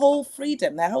them. Their whole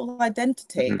freedom, their whole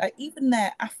identity, like even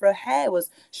their afro hair was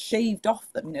shaved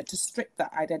off them, to strip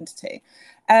that identity.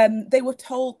 They were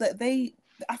told that the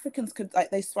Africans could,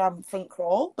 like, they swam front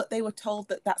crawl, but they were told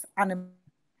that that's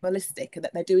animalistic and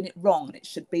that they're doing it wrong, and it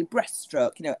should be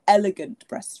breaststroke, elegant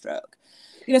breaststroke.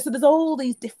 So there's all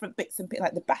these different bits and bits,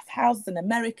 like the bathhouses in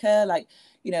America, like,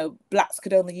 blacks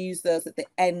could only use those at the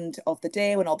end of the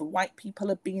day when all the white people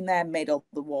had been there, made all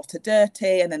the water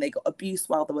dirty, and then they got abuse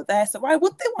while they were there. So why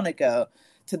would they want to go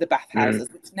to the bathhouses,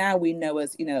 which now we know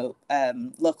as,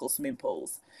 local swimming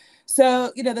pools?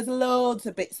 So, there's loads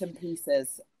of bits and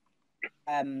pieces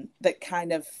that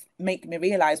kind of make me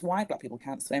realise why Black people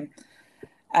can't swim.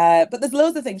 But there's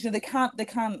loads of things, they can't,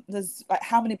 there's like,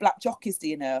 how many Black jockeys do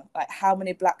you know? Like, how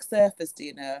many Black surfers do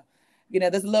you know?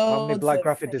 There's loads. How many Black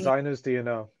graphic designers do you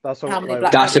know? That's how many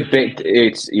like, that's a big,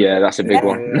 that's a big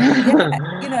one.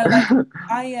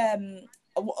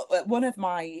 One of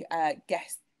my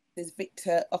guests is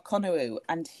Victor Okonowu,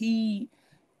 and he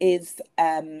is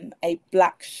a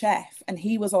Black chef, and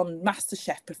he was on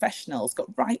MasterChef Professionals, got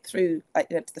right through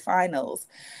to the finals.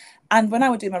 And when I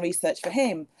was doing my research for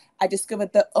him, I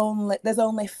discovered that there's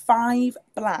only 5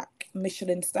 Black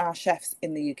Michelin star chefs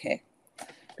in the UK.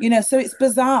 So it's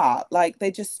bizarre. Like,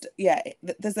 they just,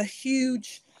 there's a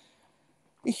huge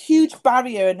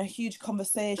barrier and a huge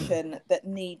conversation that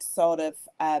needs sort of,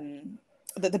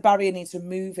 that the barrier needs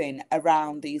removing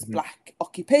around these Black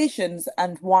occupations,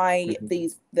 and why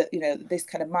this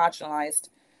kind of marginalised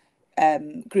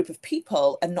group of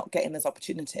people are not getting those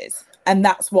opportunities. And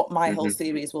that's what my whole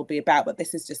series will be about. But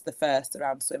this is just the first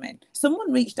around swimming.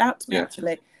 Someone reached out to me,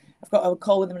 actually. I've got a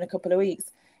call with him in a couple of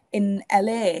weeks, in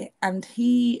LA, and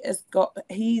he's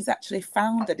actually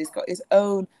he's got his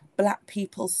own Black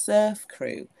people surf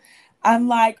crew. I'm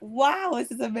like, wow, this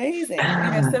is amazing.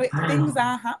 Things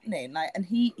are happening. Like, and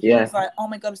he was like, oh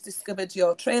my God, I've discovered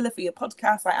your trailer for your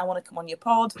podcast. Like, I want to come on your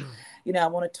pod. I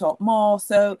want to talk more.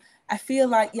 So I feel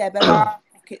like, there are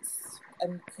pockets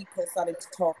and people starting to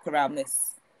talk around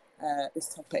this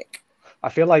topic. I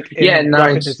feel like in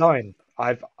graphic design,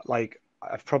 I've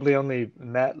probably only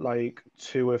met like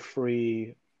 2 or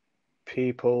 3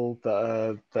 people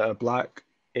that are Black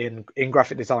in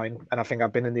graphic design, and I think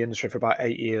I've been in the industry for about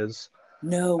 8 years.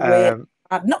 No way.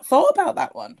 I've not thought about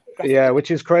that one.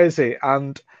 Which is crazy.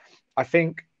 And I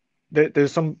think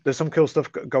there's some cool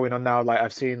stuff going on now. Like,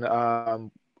 I've seen I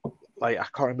can't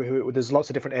remember who. There's lots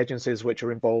of different agencies which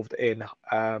are involved in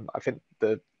I think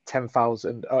the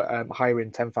 10,000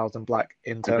 hiring 10,000 Black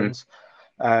interns,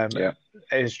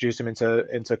 introduce them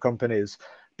into companies.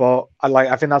 But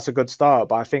I think that's a good start.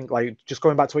 But I think, like, just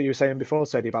going back to what you were saying before,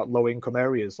 Sadie, about low income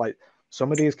areas, like,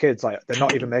 some of these kids, like, they're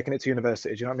not even making it to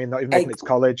university. Do you know what I mean? Not even making it to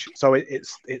college. So it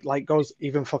like goes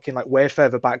even fucking like way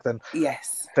further back than do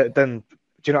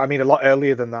you know what I mean? A lot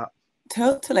earlier than that.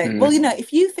 Totally. Well,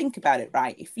 if you think about it,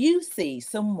 right? If you see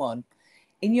someone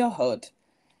in your hood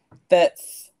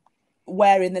that's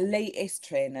wearing the latest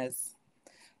trainers,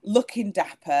 looking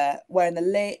dapper, wearing the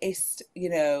latest, you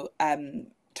know,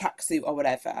 tracksuit or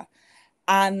whatever,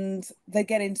 and they're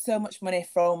getting so much money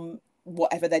from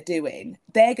whatever they're doing,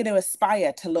 they're going to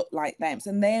aspire to look like them.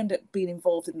 So they end up being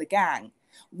involved in the gang.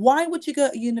 Why would you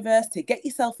go to university, get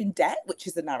yourself in debt, which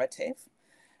is the narrative,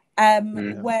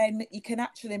 when you can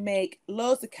actually make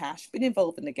loads of cash, being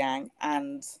involved in the gang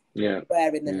and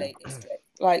wearing the latest drip?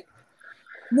 Like,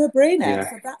 no brainer.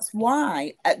 So that's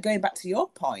why, going back to your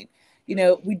point, you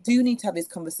know, we do need to have these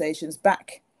conversations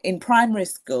back in primary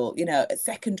school, you know, at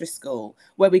secondary school,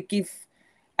 where we give,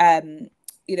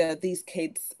 you know, these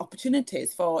kids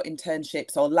opportunities for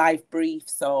internships or live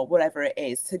briefs or whatever it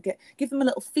is, to give them a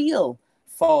little feel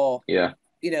for, you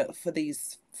know, for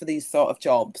these sort of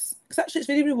jobs, because actually it's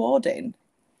really rewarding.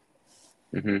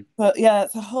 But yeah,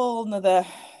 it's a whole nother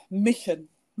mission.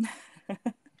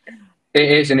 It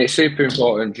is, and it's super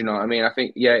important. You know what I mean? I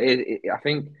think, I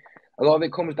think a lot of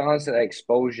it comes down to the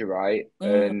exposure, right?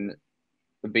 And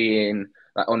being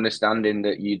like understanding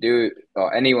that you do,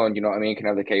 or anyone, you know what I mean, can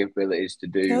have the capabilities to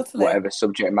do whatever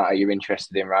subject matter you're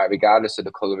interested in, right? Regardless of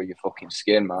the color of your fucking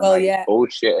skin, man. Well, like, it's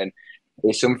bullshit. And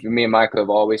it's something me and Michael have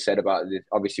always said about this.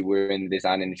 Obviously, we're in the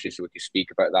design industry, so we can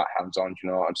speak about that hands-on. You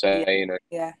know what I'm saying?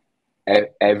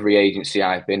 Every agency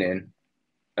I've been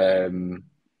in,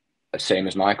 same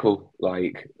as Michael,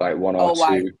 like one or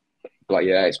two. Like,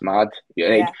 it's mad.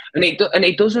 And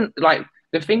it doesn't, like,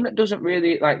 the thing that doesn't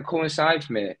really like coincide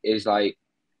for me is like,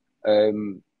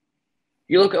 you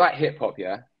look at like hip hop,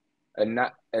 and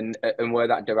that and where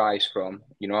that derives from.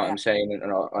 You know what I'm saying?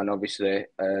 And obviously,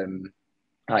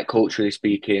 like culturally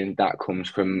speaking, that comes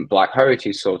from Black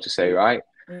heritage, so to say, right?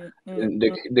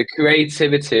 The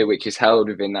creativity which is held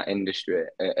within that industry,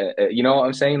 you know what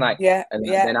I'm saying? Like, and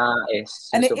then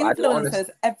artists and it stuff. influences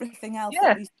everything else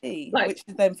that we see, like, which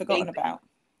is then forgotten about.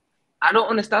 I don't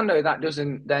understand how that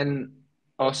doesn't then,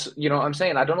 or you know what I'm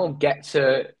saying? I don't know, get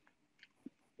to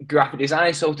graphic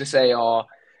design, so to say, or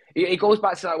it goes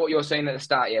back to like what you're saying at the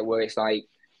start, where it's like,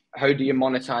 how do you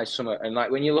monetize something? And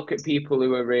like when you look at people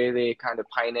who are really kind of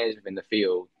pioneers within the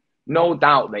field, no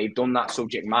doubt they've done that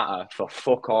subject matter for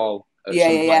fuck all at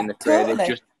some point in the career. They've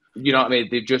just, you know what I mean?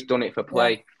 They've just done it for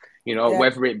play. You know,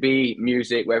 whether it be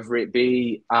music, whether it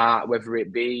be art, whether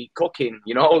it be cooking,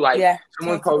 you know, like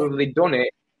someone's probably done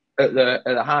it at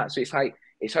the heart. So it's like,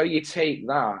 it's how you take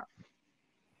that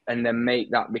and then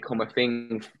make that become a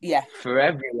thing for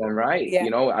everyone, right? You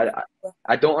know,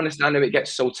 I don't understand how it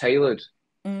gets so tailored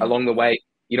along the way.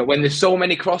 You know, when there's so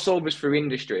many crossovers through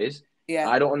industries,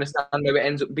 I don't understand how it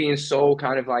ends up being so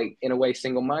kind of like, in a way,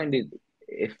 single-minded.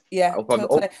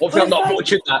 Hopefully I'm not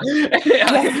butchered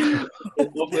that.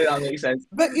 Hopefully that makes sense.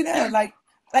 But you know, like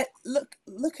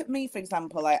look at me, for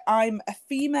example. Like, I'm a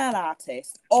female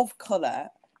artist of color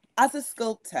as a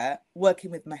sculptor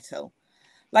working with metal.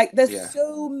 Like, there's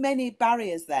so many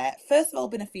barriers there. First of all,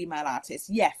 being a female artist,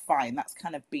 fine, that's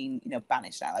kind of been, you know,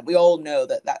 banished now. Like, we all know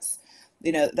that's,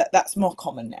 you know, that's more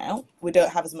common now. We don't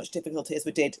have as much difficulty as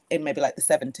we did in maybe like the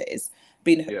 70s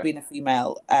being a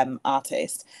female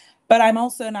artist. But I'm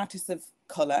also an artist of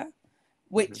color,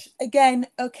 which again,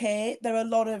 there are a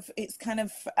lot of, it's kind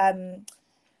of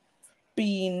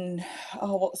been,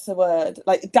 what's the word,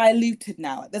 like diluted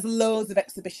now. There's loads of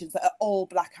exhibitions that are all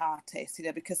Black artists, you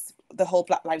know, because the whole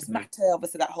Black Lives Matter,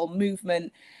 obviously that whole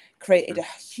movement created a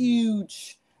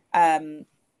huge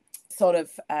sort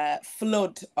of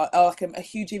flood or like a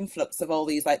huge influx of all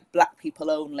these like Black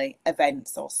people only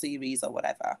events or series or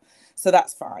whatever. So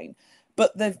that's fine.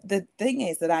 But the thing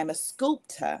is that I'm a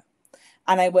sculptor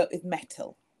and I work with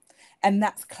metal, and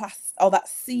that's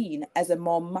that's seen as a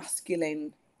more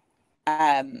masculine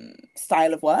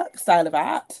style of work, style of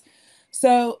art.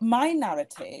 So my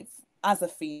narrative as a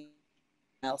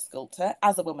female sculptor,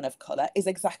 as a woman of color, is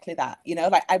exactly that. You know,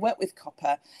 like, I work with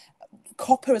copper.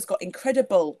 Copper has got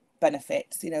incredible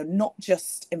benefits, you know, not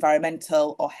just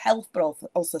environmental or health, but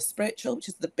also spiritual, which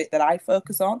is the bit that I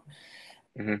focus on.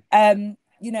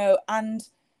 You know, and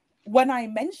when I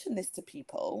mention this to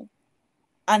people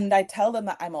and I tell them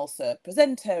that I'm also a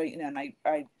presenter, you know, and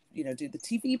I you know, do the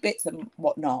TV bits and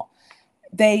whatnot,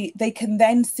 they can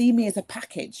then see me as a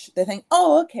package. They think,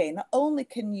 oh, okay, not only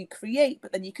can you create,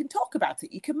 but then you can talk about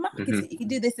it, you can market it, you can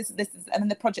do this, and then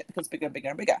the project becomes bigger and bigger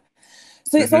and bigger.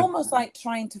 So it's almost like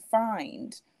trying to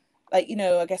find, like, you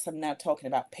know, I guess I'm now talking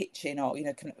about pitching or, you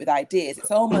know, coming up with ideas.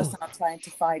 It's almost now trying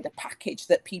to find a package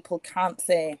that people can't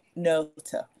say no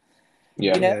to.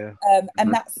 You know,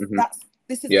 and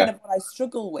this is kind of what I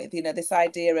struggle with, you know, this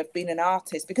idea of being an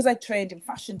artist, because I trained in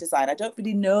fashion design. I don't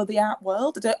really know the art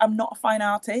world. I'm not a fine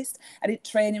artist. I didn't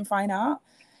train in fine art.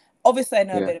 Obviously, I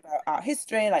know a bit about art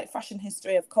history, like fashion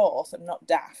history, of course. I'm not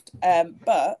daft.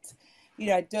 But, you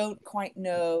know, I don't quite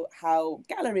know how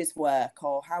galleries work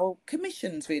or how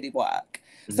commissions really work.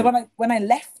 So when I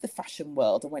left the fashion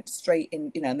world and went straight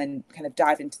in, you know, and then kind of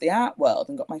dived into the art world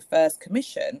and got my first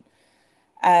commission,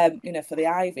 you know, for the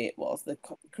Ivy, it was the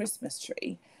Christmas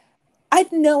tree.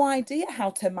 I'd no idea how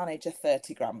to manage a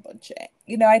 30 grand budget.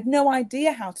 You know, I'd no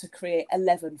idea how to create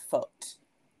 11-foot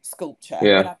sculpture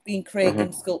when I've been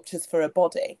creating sculptures for a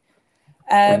body.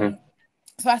 So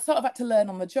I sort of had to learn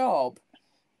on the job.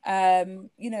 You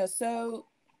know, so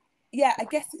yeah, I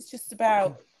guess it's just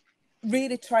about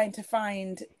really trying to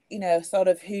find, you know, sort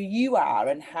of who you are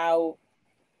and how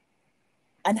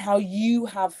you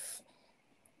have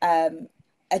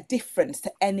a difference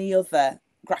to any other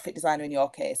graphic designer in your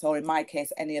case, or in my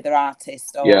case, any other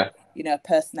artist or, you know,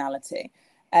 personality.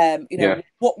 You know,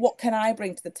 what can I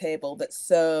bring to the table that's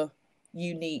so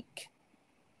unique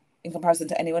in comparison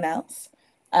to anyone else?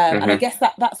 And I guess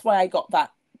that's why I got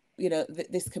that, you know,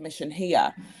 this commission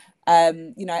here.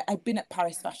 You know, I'd been at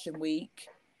Paris Fashion Week,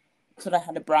 so I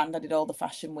had a brand. I did all the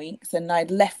fashion weeks, and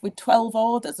I'd left with 12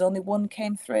 orders. Only one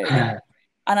came through.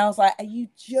 And I was like, are you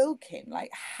joking?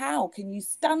 Like, how can you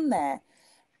stand there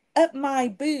at my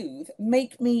booth,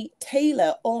 make me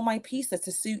tailor all my pieces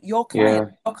to suit your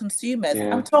client, your consumers?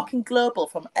 I'm talking global,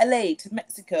 from LA to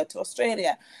Mexico to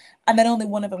Australia. And then only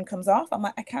one of them comes off. I'm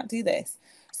like, I can't do this.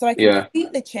 So I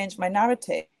completely changed my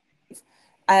narrative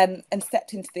and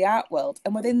stepped into the art world.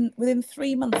 And within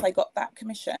 3 months, I got that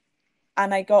commission.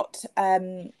 And I got,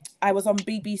 I was on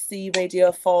BBC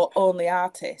Radio 4 Only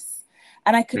Artists.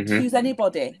 And I could choose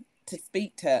anybody to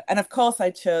speak to. And of course,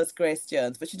 I chose Grace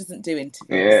Jones, but she doesn't do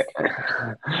interviews.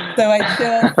 So I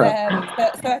chose, Ron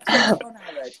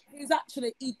Howard, who's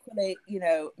actually equally, you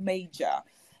know, major.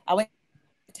 I went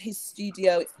to his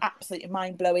studio. It's absolutely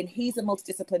mind-blowing. He's a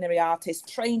multidisciplinary artist,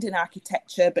 trained in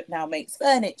architecture, but now makes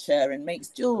furniture and makes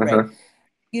jewelry.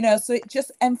 You know, so it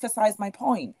just emphasized my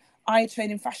point. I train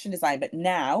in fashion design, but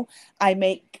now I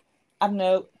make, I don't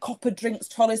know, copper drinks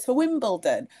trolleys for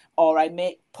Wimbledon, or I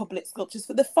make public sculptures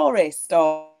for the Forest,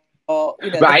 or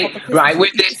you know,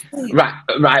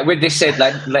 with this said,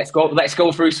 let's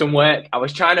go through some work. I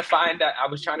was trying to find a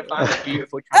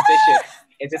beautiful transition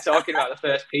into talking about the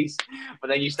first piece, but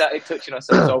then you started touching on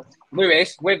something. So,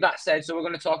 Lewis, with that said, so we're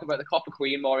going to talk about the Copper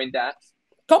Queen more in depth,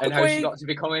 and how she got to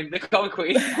becoming the Copper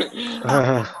Queen.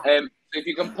 If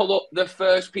you can pull up the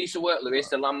first piece of work, Lewis,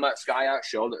 the landmark Sky Art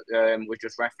show that was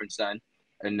just referenced then,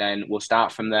 and then we'll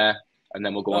start from there, and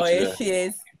then we'll go on to here she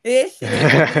is. Here she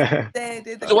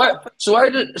is. So how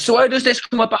does this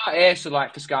come about here? So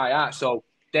like for Sky Art, so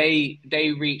they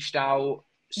reached out,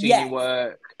 seen your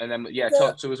work, and then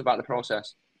talk to us about the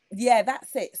process. Yeah,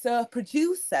 that's it. So a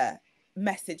producer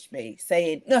messaged me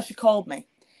saying, no, she called me.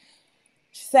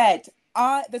 She said,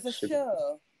 there's a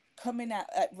show coming out,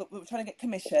 we're trying to get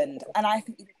commissioned, and I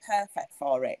think you'd be perfect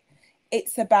for it.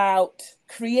 It's about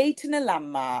creating a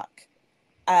landmark,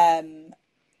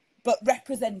 but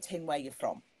representing where you're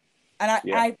from. And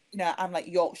I you know, I'm like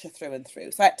Yorkshire through and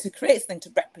through, so I had to create something to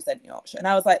represent Yorkshire. And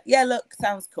I was like, yeah, look,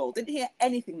 sounds cool. Didn't hear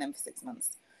anything then for 6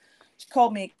 months. She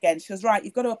called me again. She goes, right,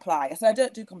 you've got to apply. I said, I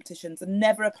don't do competitions, and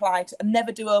never apply to, and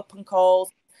never do open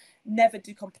calls, never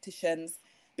do competitions,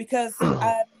 because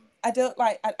I'm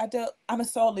a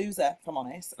sore loser, if I'm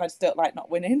honest. I just don't like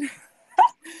not winning.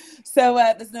 So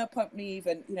there's no point me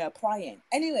even, you know, applying.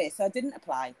 Anyway, so I didn't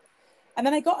apply. And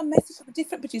then I got a message from a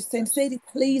different producer saying, Sadie,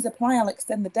 please apply, I'll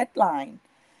extend the deadline.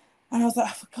 And I was like,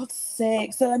 oh, for God's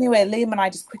sake. So anyway, Liam and I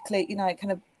just quickly, you know,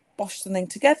 kind of boshed something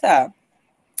together.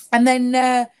 And then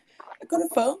I got a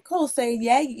phone call saying,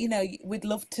 yeah, you know, we'd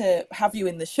love to have you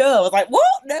in the show. I was like, what?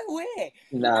 No way.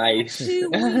 Nice.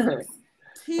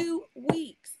 2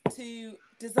 weeks to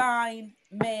design,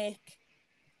 make,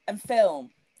 and film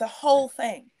the whole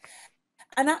thing.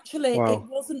 And actually, it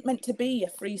wasn't meant to be a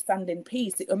freestanding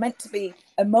piece. It was meant to be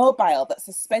a mobile that's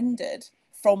suspended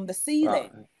from the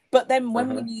ceiling. But then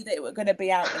when we knew that it was going to be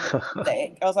out in the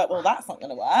public, I was like, well, that's not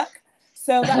going to work.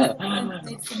 So that's when we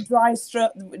did some dry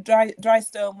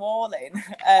stone walling,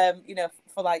 you know,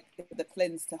 for like the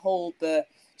plinths to hold the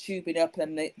tubing up,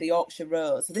 and the Yorkshire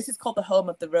Rose. So this is called the Home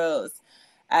of the Rose.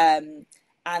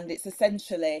 And it's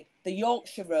essentially the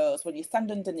Yorkshire Rose. When you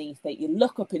stand underneath it, you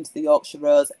look up into the Yorkshire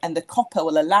Rose, and the copper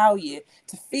will allow you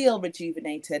to feel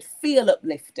rejuvenated, feel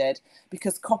uplifted,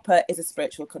 because copper is a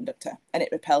spiritual conductor and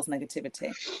it repels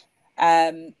negativity.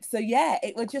 So yeah,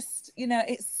 it was just, you know,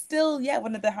 it's still,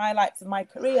 one of the highlights of my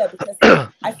career, because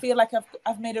I feel like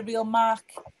I've made a real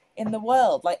mark in the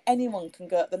world. Like, anyone can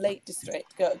go to the Lake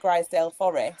District, go to Grisdale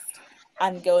Forest,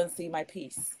 and go and see my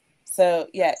piece. So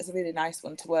yeah, it's a really nice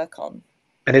one to work on.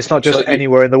 And it's not just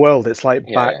anywhere in the world. It's like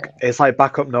it's like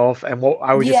back up north. And what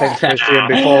I was just saying to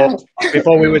Christian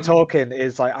before we were talking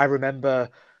is like I remember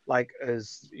like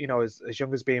as you know as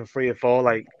young as being 3 or 4,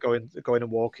 like going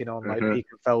and walking on like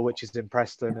Beacon Fell, which is in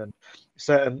Preston, and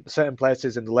certain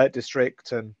places in the Lake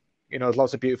District, and you know there's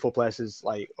lots of beautiful places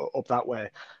like up that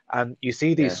way. And you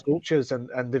see these sculptures,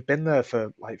 and they've been there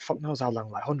for like fuck knows how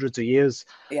long, like hundreds of years.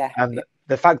 Yeah. And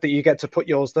the fact that you get to put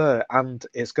yours there and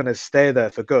it's going to stay there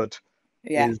for good.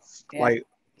 Is like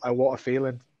what a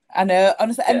feeling. I know,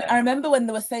 honestly. And I remember when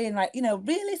they were saying, like, you know,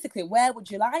 realistically, where would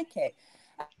you like it?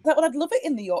 I thought, well, I'd love it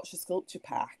in the Yorkshire Sculpture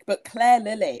Park. But Claire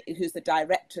Lilly, who's the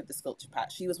director of the Sculpture Park,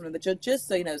 she was one of the judges.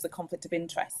 So, you know, there's a conflict of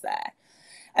interest there.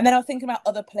 And then I was thinking about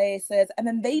other places. And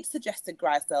then they'd suggested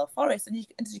Grisdale Forest. And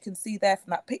as you can see there from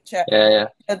that picture,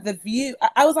 the view.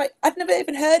 I was like, I'd never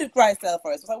even heard of Grisdale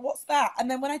Forest. I was like, what's that?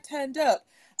 And then when I turned up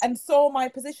and saw my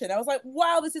position, I was like,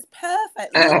 wow, this is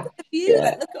perfect. Look at the view.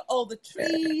 Like, look at all the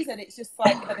trees. And it's just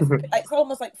like, you know, it's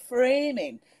almost like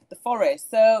framing the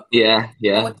forest. So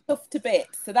we're tough to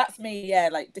bits. So that's me,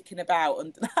 like dicking about.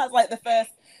 And that's like the first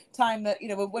time that, you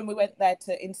know, when we went there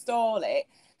to install it.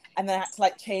 And then I had to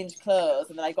like change clothes,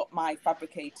 and then I got my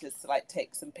fabricators to like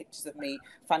take some pictures of me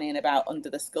fannying about under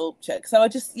the sculpture. So we're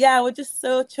just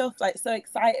so chuffed, like so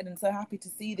excited and so happy to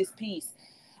see this piece.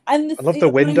 And I love the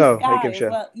window it gives you.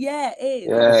 Well. Yeah, it is.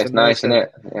 Yeah, it's nice, isn't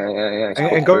it? Yeah.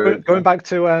 And going back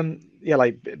to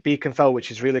like Beacon Fell, which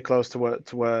is really close to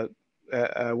where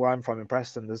I'm from in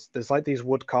Preston. There's like these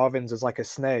wood carvings. There's like a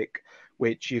snake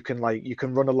which you can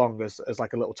run along as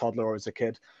like a little toddler or as a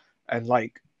kid, and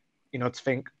like you know to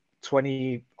think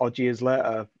 20 odd years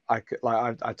later, I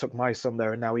took my son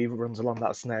there, and now he runs along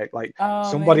that snake. Like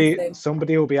somebody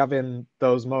will be having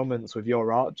those moments with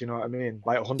your art. Do you know what I mean?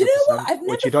 Like 100%,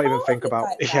 which you don't even think about.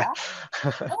 Like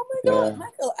oh my god,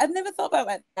 Michael! I've never thought about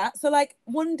like that. So like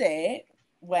one day,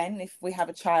 if we have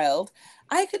a child,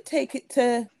 I could take them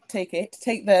to the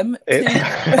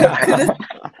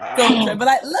sculpture, but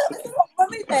like, look, this is what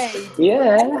Mummy made.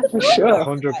 Yeah, for sure,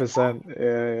 100%.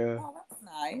 Yeah. Oh, that's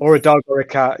nice. Or a dog or a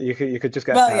cat. You could just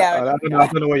get. Well, I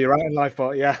don't know where you're at in life,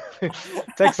 but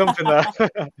take something there.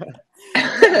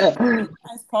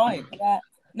 Nice point. Yeah,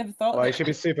 never thought. Well, you should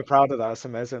be super proud of that. It's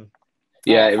amazing.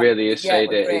 Yeah, it really is.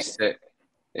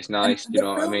 It's nice. And you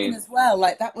know what I mean? As well,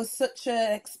 like that was such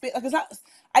a experience because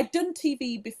I'd done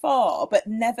TV before, but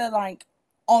never like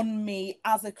on me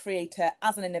as a creator,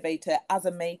 as an innovator, as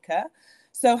a maker.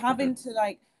 So having to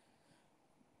like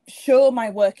show my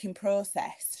working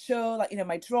process, show like, you know,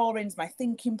 my drawings, my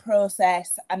thinking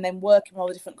process, and then working with all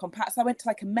the different compacts. I went to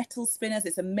like a metal spinners,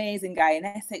 this amazing guy in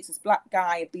Essex, this black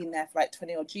guy, had been there for like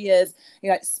 20 odd years. He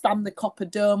like spanned the copper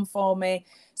dome for me.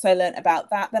 So I learned about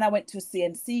that. Then I went to a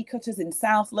CNC cutters in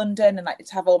South London and like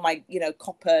to have all my, you know,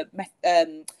 copper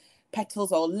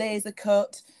petals or laser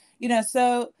cut, you know,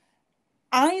 so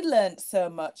I learned so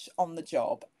much on the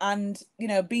job, and you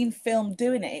know, being filmed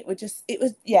doing it was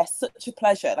such a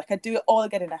pleasure. Like I'd do it all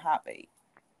again in a heartbeat.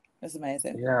 It was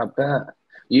amazing. Yeah, I bet.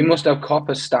 You must have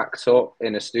copper stacked up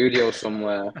in a studio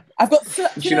somewhere. I've got so,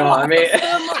 do you know what I mean?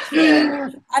 So much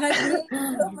work, and I've made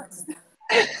so much stuff.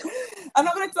 I'm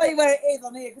not going to tell you where it is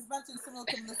on here because imagine someone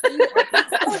will come to see it.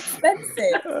 It's so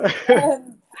expensive.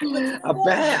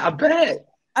 I bet.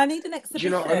 I need an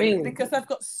exhibition. Do you know what I mean? Because I've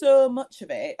got so much of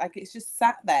it. Like it's just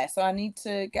sat there. So I need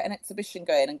to get an exhibition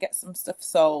going and get some stuff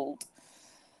sold.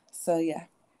 So yeah.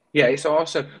 Yeah, it's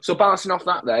awesome. So bouncing off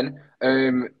that then,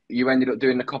 you ended up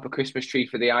doing the copper Christmas tree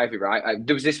for the Ivy, right?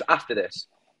 Was this after this?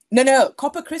 No.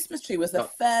 Copper Christmas tree was the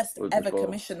first ever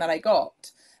commission that I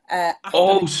got.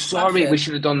 Sorry, we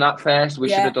should have done that first. We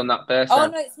should have done that first. Oh,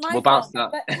 no, it's my fault.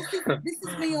 This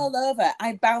is me all over.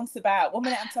 I bounce about. 1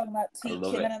 minute I'm talking about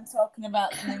teaching, and I'm talking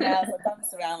about something else. I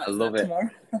bounce around. Like I love it. Tomorrow.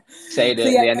 Say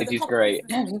the energy's great.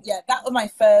 Yeah, that was my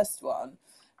first one.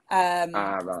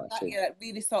 Right.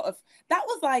 Really sort of. That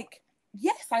was like,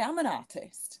 yes, I am an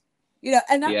artist. You know,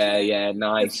 and actually,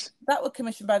 nice. That was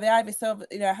commissioned by the Ivy, so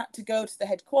you know, I had to go to the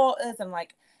headquarters and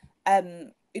like,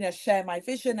 you know, share my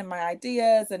vision and my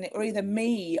ideas, and it were either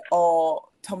me or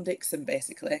Tom Dixon,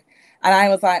 basically. And I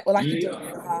was like, well, I could do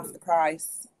it for half the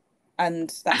price,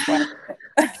 and that's why.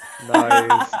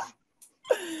 Nice.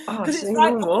 Because it's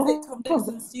right opposite Tom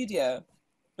Dixon's studio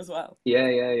as well. Yeah.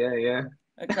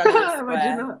 Imagine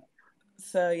that.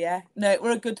 So yeah, no, it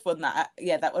were a good one.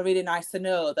 That were really nice to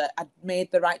know that I'd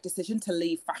made the right decision to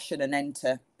leave fashion and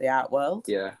enter the art world.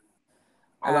 Yeah.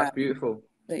 Oh, that's beautiful.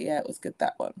 But yeah, it was good,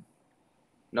 that one.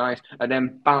 Nice. And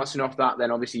then bouncing off that,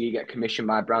 then obviously you get commissioned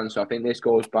by brands. So I think this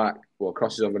goes back,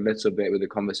 crosses over a little bit with the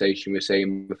conversation we were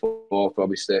saying before. For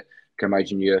obviously, I can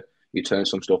imagine you're you turn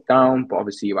some stuff down, but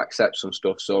obviously you accept some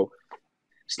stuff. So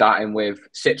starting with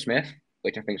Sipsmith,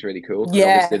 which I think is really cool, because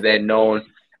obviously they're known.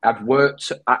 I've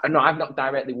not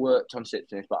directly worked on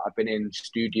Sipsmith, but I've been in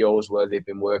studios where they've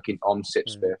been working on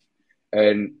Sipsmith.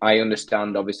 And I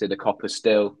understand, obviously, the copper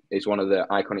still is one of the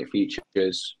iconic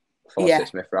features for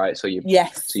Sipsmith, right? So you're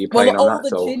playing on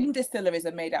that. All the gin distilleries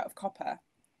are made out of copper.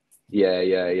 Yeah.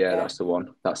 That's the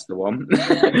one.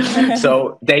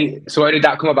 So where did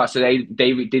that come about? So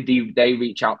they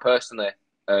reach out personally,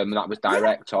 and that was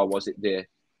direct, or was it the?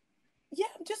 Yeah,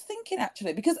 I'm just thinking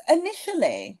actually, because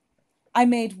initially I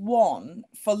made one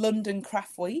for London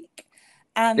Craft Week.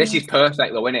 And this is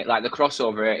perfect though, isn't it? Like the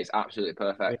crossover here is absolutely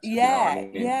perfect. Yeah, you know what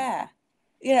I mean?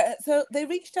 Yeah. So they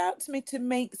reached out to me to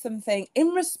make something in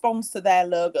response to their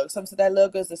logo. So their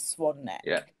logo is a swan neck.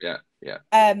 Yeah.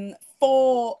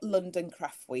 For London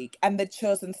Craft Week, and they'd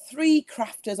chosen 3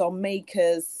 crafters or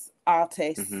makers,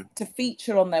 artists to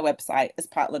feature on their website as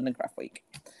part of London Craft Week.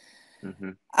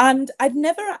 And I'd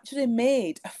never actually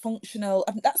made a functional.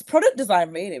 That's product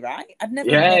design, really, right? I've never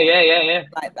made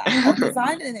like that or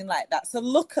designed anything like that. So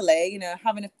luckily,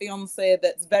 having a fiance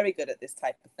that's very good at this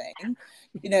type of thing,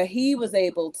 he was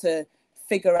able to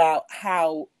figure out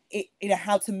how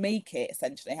to make it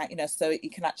essentially, so you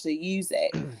can actually use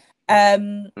it.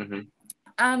 And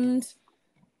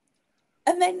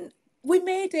then we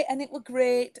made it and it were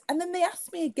great. And then they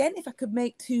asked me again if I could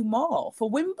make 2 more for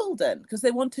Wimbledon, because they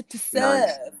wanted to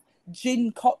serve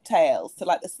gin cocktails to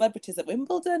like the celebrities at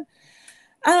Wimbledon.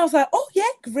 And I was like, oh yeah,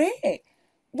 great.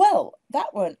 Well,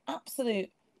 that were an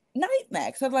absolute nightmare,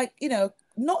 because I'd like,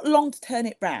 not long to turn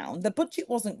it round. The budget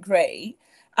wasn't great.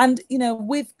 And,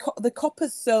 with the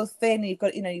copper's so thin, you've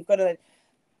got to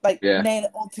nail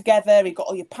it all together. You've got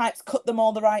all your pipes, cut them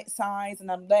all the right size, and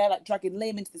I'm there like dragging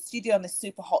Liam into the studio on this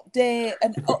super hot day,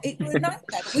 and it was a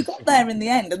nightmare. But we got there in the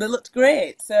end, and they looked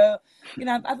great. So,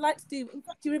 I'd like to do. In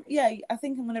fact, I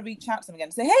think I'm going to reach out to them again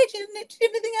and say, hey, do you do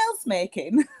anything else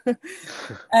making?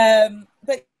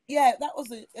 But yeah, that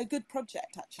was a good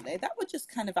project actually. That was just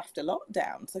kind of after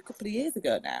lockdown, so a couple of years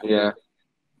ago now. Yeah,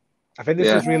 I think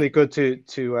this is really good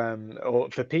or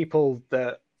for people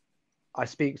that I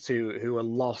speak to who are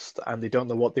lost and they don't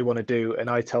know what they want to do, and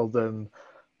I tell them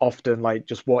often, like,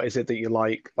 just what is it that you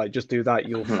like just do that.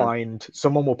 You'll find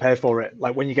someone will pay for it,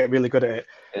 like when you get really good at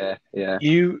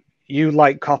it. You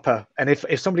like copper, and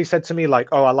if somebody said to me like,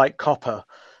 oh, I like copper,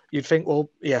 you'd think, well,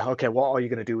 yeah, okay, what are you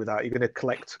going to do with that? You're going to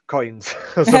collect coins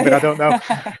or something. I don't know.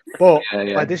 But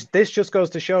like this just goes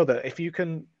to show that if you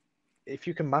can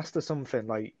master something,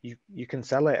 like you can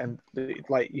sell it. And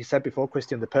like you said before,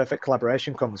 Christian, the perfect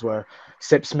collaboration comes where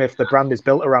Sipsmith, the brand, is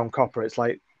built around copper. It's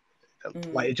like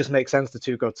it just makes sense the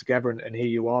two go together, and here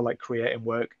you are like creating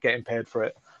work, getting paid for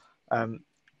it.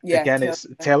 Again, it's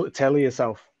tell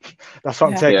yourself. That's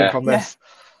what I'm taking from this.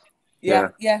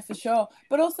 Yeah, for sure.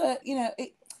 But also,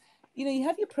 you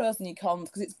have your pros and your cons,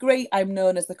 because it's great I'm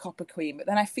known as the Copper Queen, but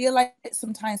then I feel like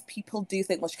sometimes people do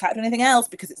think, well, she can't do anything else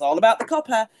because it's all about the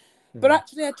copper. But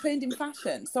actually, I trained in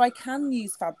fashion, so I can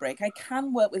use fabric. I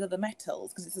can work with other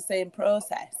metals because it's the same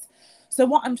process. So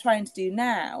what I'm trying to do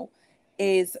now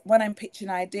is, when I'm pitching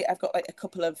idea, I've got like a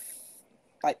couple of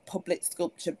like public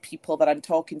sculpture people that I'm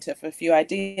talking to for a few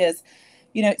ideas.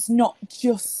 It's not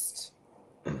just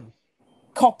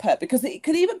copper, because it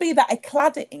could even be that I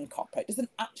clad it in copper. It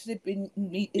doesn't actually doesn't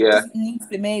need to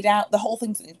be made out. The whole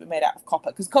thing doesn't need to be made out of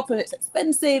copper, because copper, it's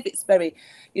expensive. It's very,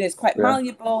 it's quite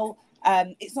malleable.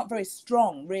 It's not very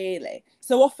strong, really.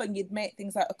 So often you'd make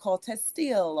things out of Cortez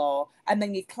steel, and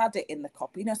then you clad it in the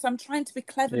copper. So I'm trying to be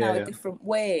clever now in different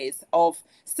ways of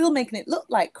still making it look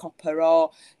like copper, or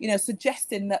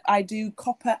suggesting that I do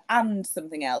copper and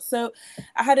something else. So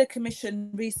I had a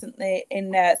commission recently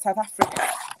in South Africa.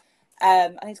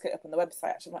 I need to get it up on the website.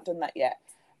 Actually, I've not done that yet.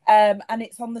 And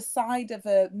it's on the side of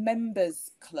a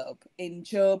members club in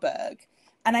Joburg.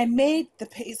 And I made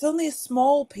it's only a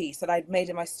small piece that I'd made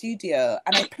in my studio.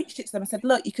 And I pitched it to them. I said,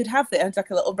 look, you could have it. I had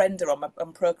like a little render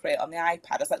on Procreate on the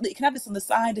iPad. I was like, look, you can have this on the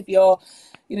side of your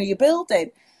building.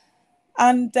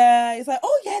 And he's like,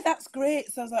 oh, yeah, that's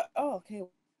great. So I was like, oh, okay,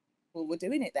 well, we're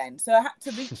doing it then. So I had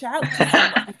to reach out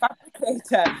to the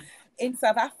fabricator in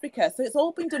South Africa. So it's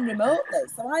all been done remotely.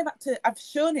 So I've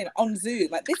shown him on Zoom,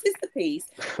 like, this is the piece,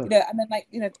 and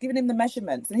then giving him the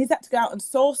measurements. And he's had to go out and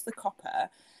source the copper.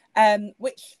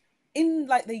 Which in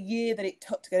like the year that it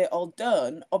took to get it all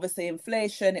done, obviously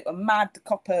inflation, it was mad, the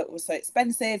copper was so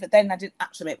expensive, but then I didn't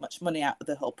actually make much money out of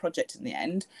the whole project in the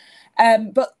end.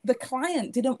 But the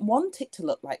client didn't want it to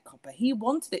look like copper. He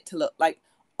wanted it to look like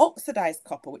oxidized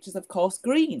copper, which is of course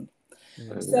green.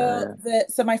 So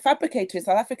my fabricator in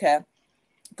South Africa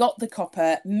got the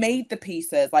copper, made the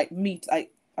pieces like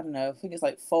I don't know, I think it's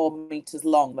like 4 meters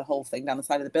long, the whole thing down the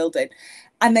side of the building,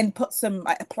 and then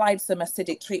I applied some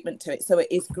acidic treatment to it so it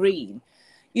is green.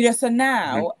 So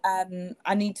now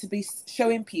I need to be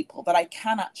showing people that I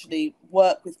can actually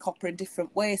work with copper in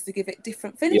different ways to give it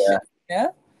different finishes.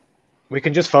 We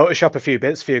can just Photoshop a few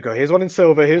bits for you. Go, here's one in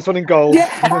silver, here's one in gold.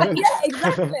 Yeah,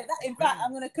 exactly. In fact,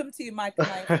 I'm going to come to you, Michael.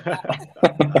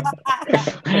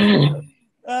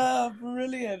 Oh,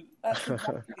 brilliant. That's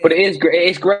exactly But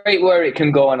it's great where it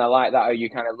can go, and I like that how you're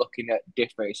kind of looking at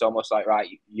different. It's almost like, right,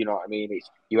 you know what I mean? It's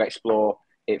you explore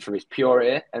it for its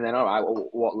purity, and then, all right, well,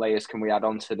 what layers can we add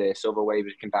on to this? Other ways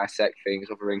we can dissect things,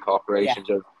 other incorporations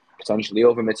of potentially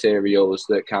other materials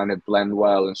that kind of blend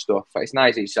well and stuff. It's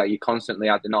nice. It's like you're constantly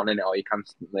adding on in it, or you're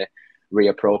constantly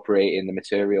reappropriating the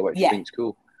material, which I think is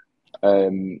cool.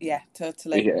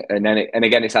 Totally. And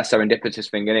again, it's that serendipitous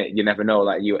thing, isn't it? You never know,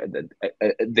 like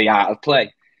the art of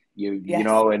play, you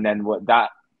know, and then what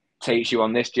that takes you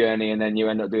on this journey, and then you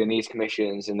end up doing these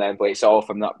commissions, and then but it's all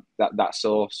from that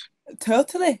source.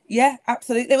 Totally, yeah,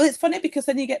 absolutely. Well, it's funny because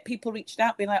then you get people reaching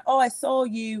out being like, "Oh, I saw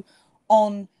you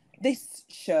on this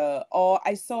show," or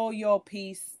 "I saw your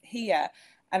piece here,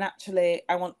 and actually,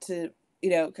 I want to."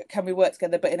 Can we work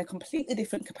together, but in a completely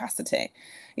different capacity?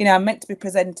 I'm meant to be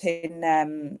presenting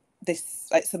this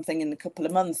like something in a couple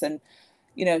of months, and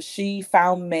she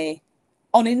found me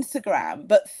on Instagram,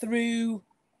 but through,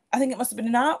 I think it must have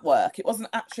been an artwork. It wasn't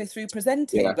actually through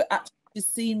presenting, but actually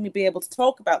just seeing me be able to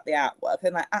talk about the artwork,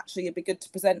 and like, actually, it'd be good to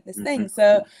present this thing.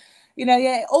 So,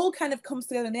 it all kind of comes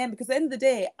together in the end, because at the end of the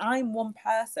day, I'm one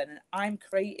person and I'm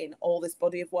creating all this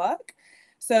body of work.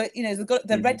 So,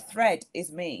 the red thread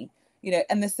is me.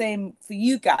 And the same for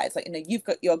you guys, like, you've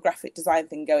got your graphic design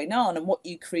thing going on, and what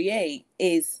you create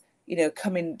is,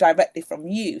 coming directly from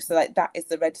you. So like that is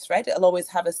the red thread. It'll always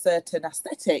have a certain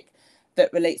aesthetic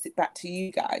that relates it back to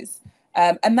you guys.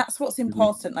 And that's what's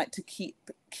important, like to keep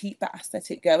that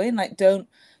aesthetic going. Like don't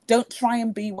try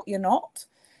and be what you're not,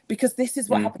 because this is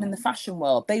what happened in the fashion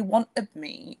world. They wanted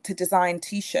me to design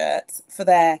t-shirts for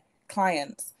their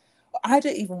clients. I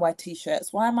don't even wear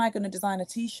t-shirts. Why am I going to design a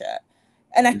t-shirt?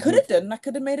 And I could have done, I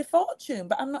could have made a fortune,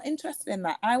 but I'm not interested in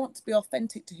that. I want to be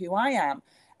authentic to who I am.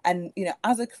 And,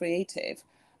 as a creative,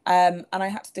 and I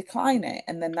had to decline it.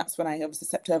 And then that's when I obviously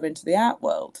stepped over into the art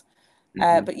world.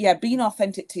 But yeah, being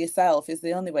authentic to yourself is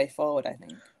the only way forward, I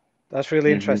think. That's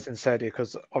really interesting, Sadie,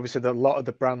 because obviously a lot of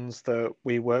the brands that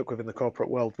we work with in the corporate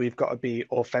world, we've got to be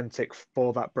authentic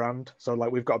for that brand. So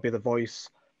like we've got to be the voice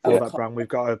for that brand. We've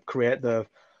got to create the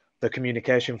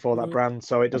communication for that brand,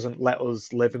 so it doesn't let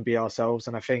us live and be ourselves.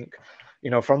 And I think,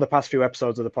 from the past few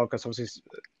episodes of the podcast, obviously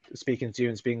speaking to you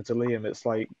and speaking to Liam, it's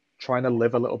like trying to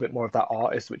live a little bit more of that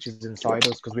artist which is inside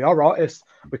us, because we are artists.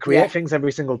 We create things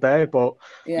every single day, but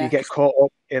you get caught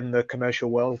up in the commercial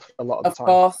world a lot of the time. Of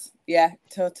course, yeah,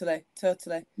 totally.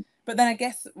 But then I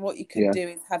guess what you could do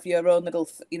is have your own little,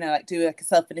 like do like a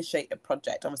self-initiated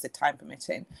project, obviously time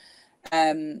permitting,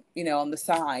 on the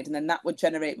side, and then that would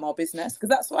generate more business. Because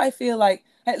that's what I feel like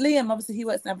Liam, obviously he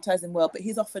works in the advertising world, but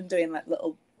he's often doing like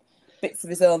little bits of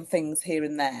his own things here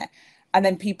and there, and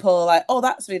then people are like, oh,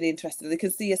 that's really interesting. They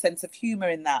can see a sense of humor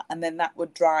in that, and then that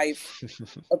would drive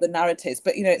other narratives.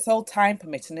 But it's all time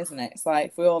permitting, isn't it? It's like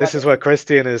if we all this is where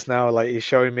Christian is now. Like he's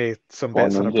showing me some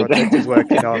bits on a project he's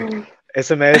working on. It's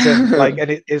amazing. Like,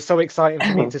 and it's so exciting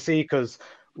for me to see, because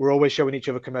we're always showing each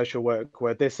other commercial work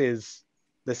where this is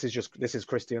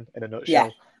Christian in a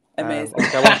nutshell. Amazing.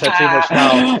 Obviously, I won't say too much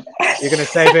now. You're gonna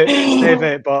save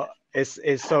it, but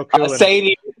it's so cool.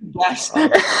 Sadie, guess.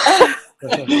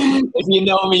 If you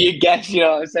know me, you guess. You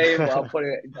know what I'm saying? But I'll put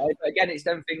it again. It's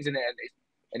them things in it,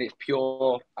 and it's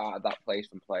pure that place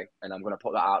from play. And I'm gonna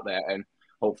put that out there, and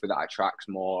hopefully that attracts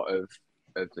more of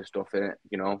the stuff in it.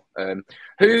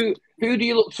 Who do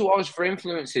you look towards for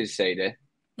influences, Sadie?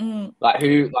 Like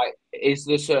is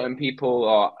there certain people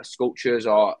or sculptures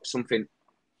or something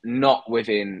not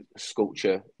within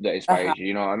sculpture that inspires you?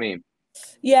 You know what I mean?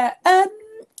 Yeah.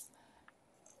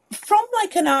 From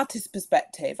like an artist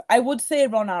perspective, I would say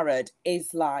Ron Arad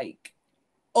is like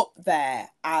up there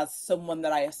as someone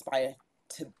that I aspire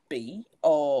to be,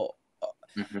 or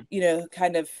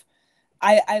kind of.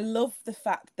 I love the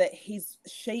fact that his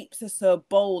shapes are so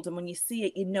bold, and when you see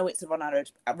it, it's a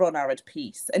Ron Arad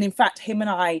piece. And in fact, him and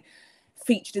I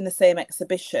featured in the same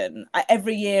exhibition.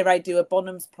 Every year I do a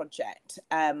Bonhams project,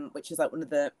 which is like one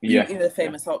of the the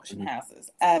famous auction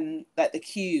houses, like the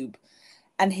Cube,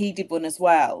 and he did one as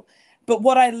well. But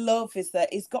what I love is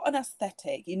that he's got an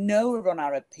aesthetic, a Ron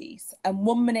Arad piece, and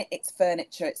 1 minute it's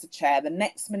furniture, it's a chair, the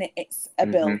next minute it's a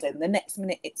building, the next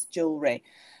minute it's jewellery.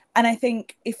 And I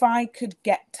think if I could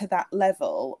get to that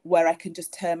level where I can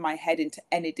just turn my head into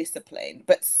any discipline,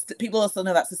 but people also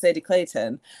know that's a Sadie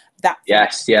Clayton, that's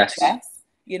yes. success,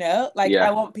 you know, like Yeah.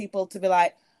 I want people to be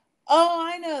like, oh,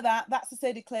 I know that's a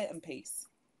Sadie Clayton piece,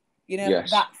 you know.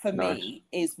 Yes. That for me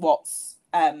is what's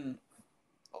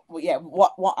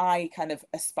what I kind of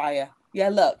aspire. Yeah,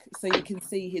 look, so you can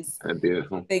see his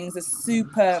beautiful things are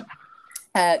super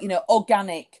you know,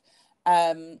 organic,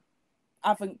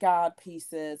 avant-garde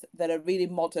pieces that are really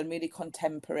modern, really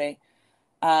contemporary,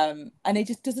 and he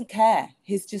just doesn't care.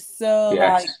 He's just so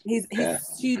like his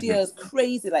studio's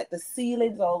crazy, like the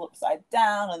ceiling's all upside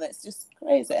down and it's just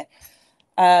crazy.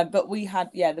 But we had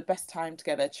the best time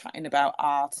together chatting about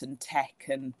art and tech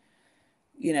and,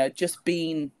 you know, just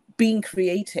being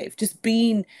creative, just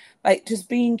being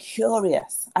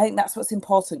curious. I think that's what's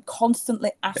important.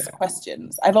 Constantly ask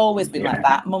questions. I've always been like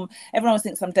that. Mum, everyone always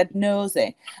thinks I'm dead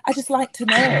nosy. I just like to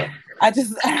know. I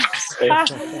just I'm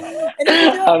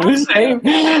the same.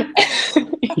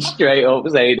 Straight up,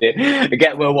 Sadie. I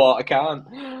get where water can't.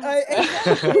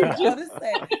 Exactly,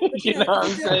 honestly. But, you know what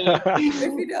I'm saying?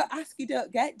 If you don't ask, you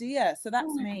don't get, do you? So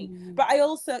that's me. But I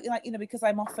also, like, you know, because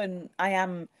I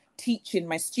am teaching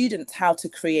my students how to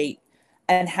create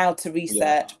and how to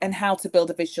research and how to build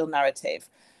a visual narrative,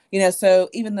 you know. So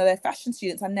even though they're fashion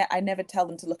students, I never tell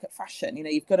them to look at fashion. You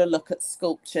know, you've got to look at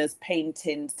sculptures,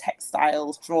 paintings,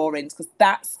 textiles, drawings, because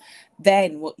that's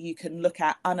then what you can look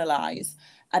at, analyze,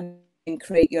 and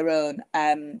create your own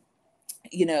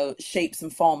you know, shapes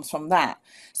and forms from that.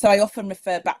 So I often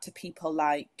refer back to people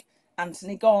like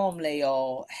Anthony Gormley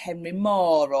or Henry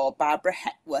Moore or Barbara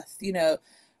Hepworth, you know,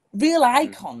 real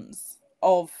icons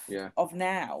of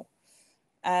now.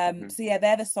 So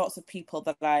they're the sorts of people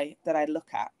that I look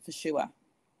at for sure.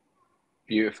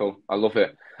 Beautiful. I love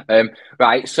it.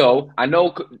 Right. So I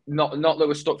know not that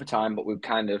we're stuck for time, but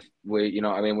you know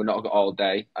what I mean? We're not all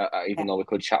day, even though we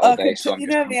could chat all day. So you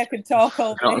know me, I could talk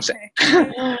all day.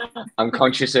 I'm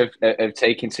conscious of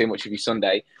taking too much of your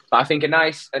Sunday, but I think a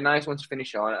nice one to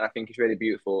finish on, and I think it's really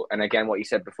beautiful. And again, what you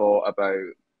said before about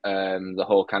the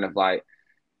whole kind of like,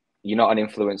 you're not an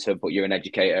influencer, but you're an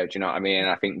educator. Do you know what I mean? And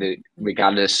I think that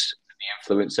regardless of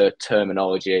the influencer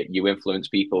terminology, you influence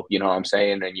people, you know what I'm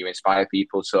saying? And you inspire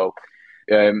people. So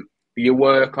your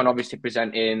work on obviously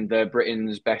presenting the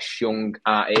Britain's Best Young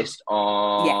Artist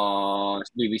on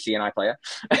BBC and iPlayer.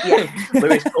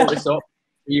 Lewis, pull this up.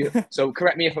 So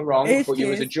correct me if I'm wrong, but you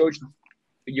was a judge.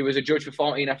 You was a judge for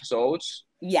 14 episodes.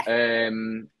 Yeah.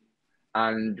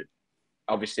 And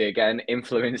obviously, again,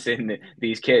 influencing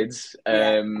these kids.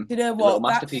 You know what?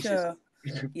 That show,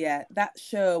 that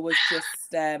show was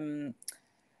just.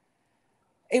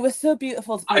 It was so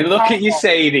beautiful to be. I look at you,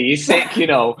 Sadie. You're sick, you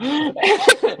know.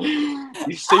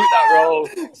 You suit that role.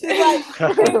 She's like,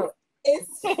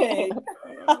 it's she.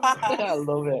 I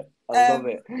love it. I love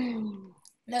it.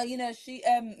 No, you know, she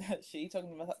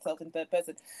talking about herself in third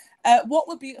person. What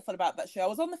was beautiful about that show, I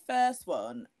was on the first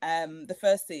one, the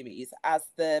first series, as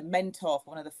the mentor for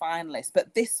one of the finalists,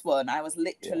 but this one I was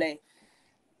literally,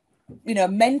 you know,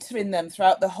 mentoring them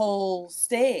throughout the whole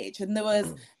stage. And there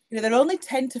was, you know, they're only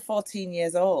 10 to 14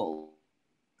 years old.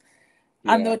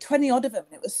 And there were 20 odd of them.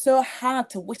 And it was so hard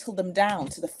to whittle them down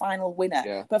to the final winner.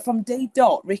 Yeah. But from day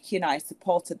dot, Ricky and I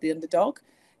supported the underdog,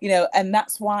 you know, and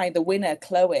that's why the winner,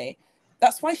 Chloe,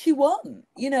 that's why she won.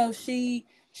 You know, she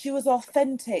was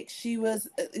authentic. She was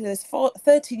this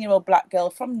 13-year-old black girl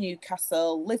from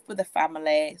Newcastle, lived with a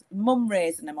family, mum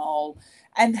raising them all.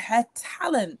 And her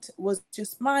talent was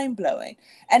just mind-blowing.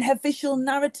 And her visual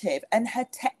narrative and her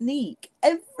technique,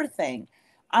 everything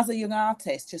as a young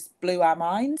artist just blew our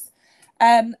minds.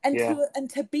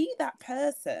 To be that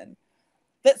person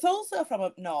that's also from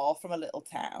up north, from a little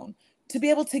town, to be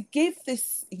able to give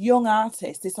this young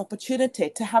artist this opportunity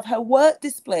to have her work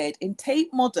displayed in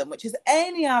Tate Modern, which is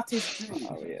any artist's dream,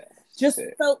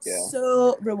 felt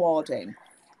so rewarding.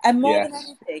 And more than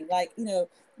anything, like, you know,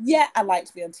 I like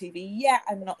to be on TV.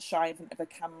 I'm not shy in front of a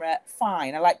camera.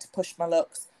 Fine, I like to push my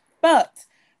looks. But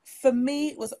for me,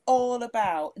 it was all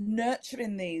about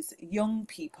nurturing these young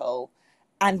people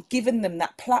and giving them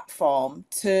that platform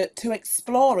to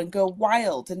explore and go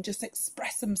wild and just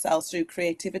express themselves through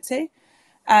creativity.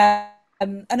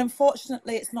 And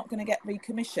unfortunately, it's not going to get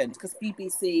recommissioned because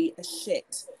BBC is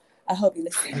shit. I hope you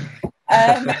listen.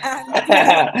 And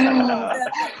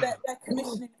they're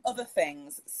commissioning other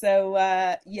things. So,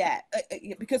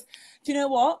 because do you know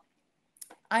what?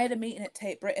 I had a meeting at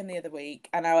Tate Britain the other week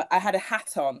and I had a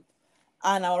hat on.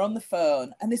 And I were on the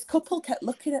phone, and this couple kept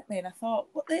looking at me, and I thought,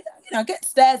 "What? They, you know, I get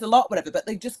stares a lot, whatever." But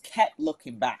they just kept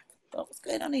looking back. I thought, what's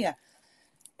going on here?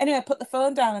 Anyway, I put the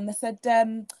phone down, and they said,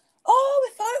 "Oh,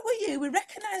 we thought were you? We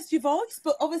recognised your voice,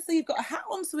 but obviously you've got a hat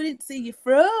on, so we didn't see your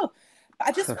fro. But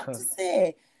I just want to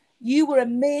say, you were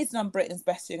amazing on Britain's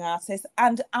Best Young Artist,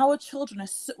 and our children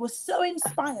were so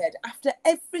inspired. After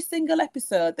every single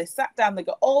episode, they sat down, they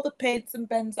got all the paints and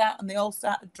pens out, and they all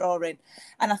started drawing.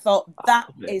 And I thought,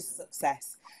 that is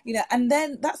success. You know, and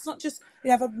then that's not just, you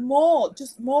know, I've had more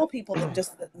people than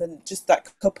just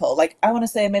that couple. Like, I want to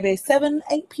say maybe 7,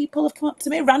 8 people have come up to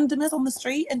me, randomers on the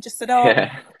street, and just said, oh,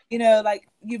 you know, like,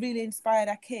 you really inspired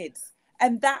our kids.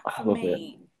 And that for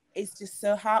me is just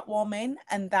so heartwarming.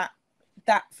 And that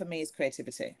for me is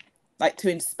creativity, like to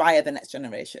inspire the next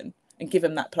generation and give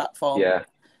them that platform. Yeah.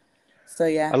 So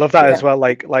yeah, I love that as well.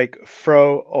 Like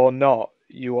fro or not,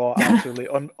 you are absolutely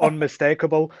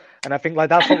unmistakable, and I think like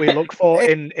that's what we look for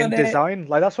in design.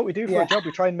 Like that's what we do for a job.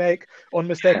 We try and make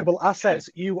unmistakable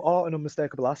assets. You are an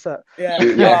unmistakable asset. You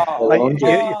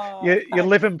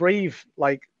live and breathe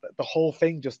like the whole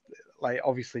thing. Just like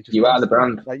obviously, just you are the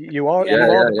brand. Like you are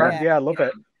the brand. Yeah, I love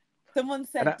it. Someone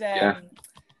said.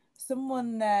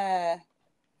 Someone said,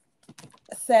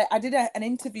 I did an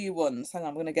interview once. Hang on,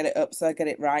 I'm going to get it up so I get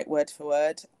it right word for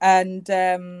word. And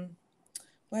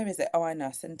where is it? Oh, I know.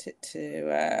 I sent it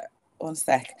to one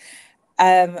sec.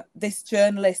 This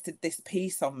journalist did this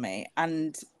piece on me,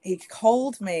 and he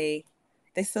called me.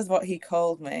 This is what he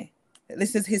called me.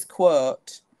 This is his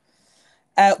quote.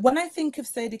 When I think of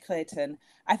Sadie Clayton,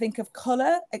 I think of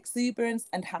colour, exuberance,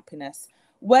 and happiness.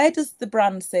 Where does the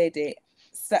brand Sadie?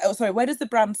 Where does the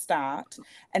brand start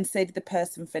and Sadie the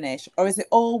person finish? Or is it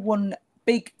all one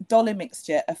big dolly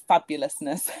mixture of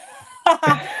fabulousness? And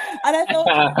I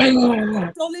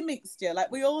thought, dolly mixture,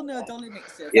 like we all know dolly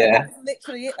mixture. Like, that's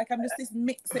literally it. Like I'm just this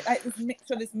mixture,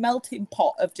 this melting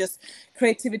pot of just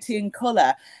creativity and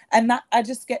colour. And that I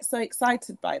just get so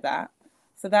excited by that.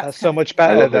 So that's so much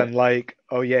better than like,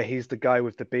 oh yeah, he's the guy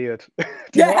with the beard.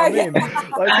 Do you know what I mean?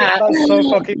 Like, that's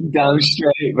so fucking down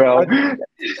straight, bro.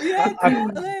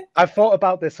 I've thought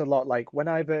about this a lot. Like when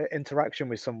I have an interaction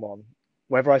with someone,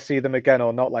 whether I see them again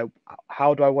or not, like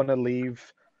how do I want to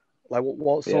leave? Like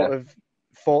what sort of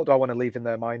thought do I want to leave in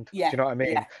their mind? Do you know what I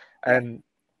mean? And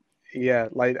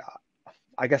like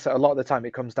I guess a lot of the time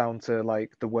it comes down to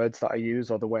like the words that I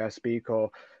use or the way I speak or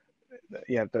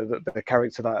the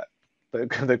character that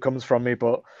comes from me.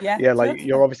 But like totally.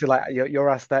 You're obviously like your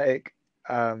aesthetic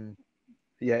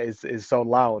is so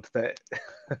loud that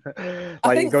like,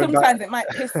 I think sometimes it might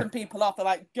piss some people off. They're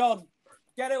like, God,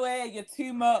 get away, you're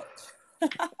too much.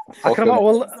 I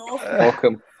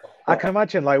can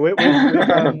imagine like with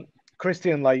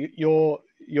Christian, like you're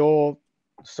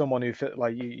someone who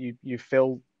like you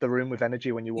fill the room with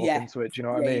energy when you walk into it. Do you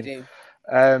know what I mean? You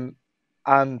do.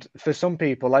 And for some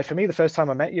people, like for me, the first time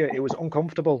I met you, it was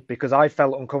uncomfortable because I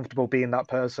felt uncomfortable being that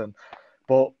person.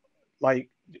 But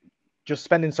like just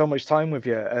spending so much time with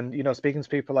you and, you know, speaking to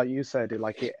people like you said,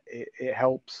 like it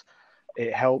helps.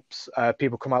 It helps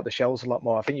people come out the shells a lot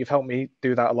more. I think you've helped me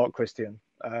do that a lot, Christian,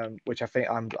 which I think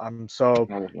I'm so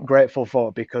grateful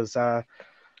for because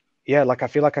like I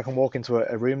feel like I can walk into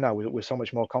a room now with so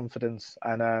much more confidence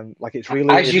and like it's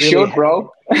really as you should, bro.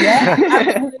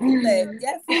 Absolutely.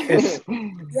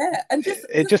 And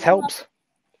it just helps.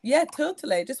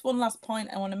 Totally. Just one last point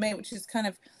I want to make, which is kind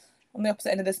of on the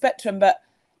opposite end of the spectrum, but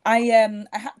I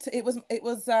had to. It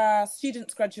was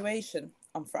students' graduation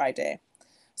on Friday,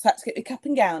 so I had to get my cap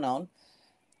and gown on.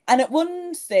 And at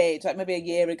one stage, like maybe a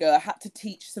year ago, I had to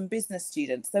teach some business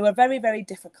students. They were very, very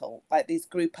difficult, like these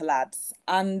group of lads.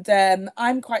 And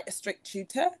I'm quite a strict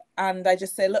tutor. And I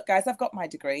just say, look, guys, I've got my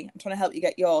degree. I'm trying to help you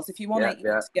get yours. If you want it, you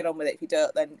can get on with it. If you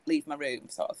don't, then leave my room,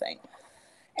 sort of thing.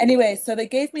 Anyway, so they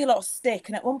gave me a lot of stick.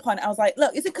 And at one point, I was like,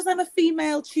 look, is it because I'm a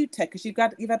female tutor? Because you've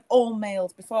had all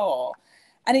males before.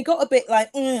 And he got a bit like,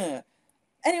 ugh.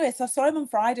 Anyway, so I saw him on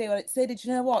Friday and it said, did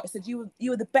you know what? He said, you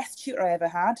were the best tutor I ever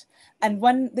had. And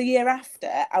when the year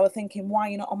after, I was thinking, why are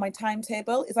you not on my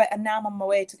timetable? It's like, and now I'm on my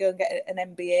way to go and get an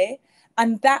MBA.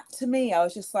 And that to me, I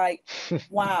was just like,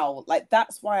 wow, like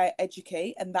that's why I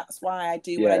educate and that's why I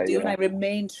do what I do. And I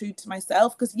remain true to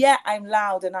myself because I'm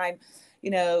loud and I'm,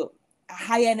 you know,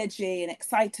 high energy and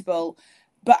excitable,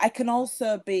 but I can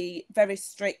also be very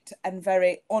strict and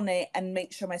very on it and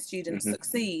make sure my students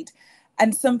succeed.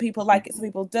 And some people like it, some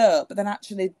people don't. But then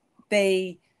actually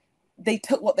they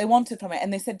took what they wanted from it.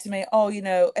 And they said to me, oh, you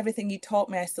know, everything you taught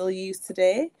me, I still use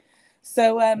today.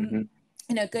 So, you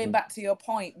know, going back to your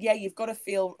point, you've got to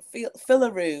fill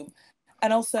a room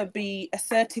and also be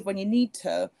assertive when you need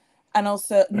to and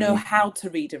also know how to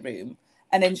read a room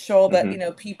and ensure that, you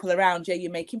know, people around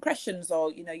you make impressions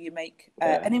or, you know, you make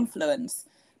an influence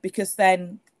because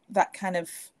then that kind of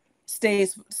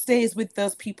stays with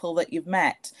those people that you've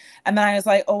met. And then I was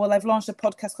like, oh, well, I've launched a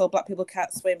podcast called Black People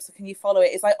Can't Swim, so can you follow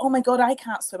it? It's like, oh my God, I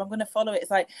can't swim, I'm going to follow it.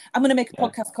 It's like, I'm going to make a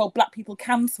podcast called Black People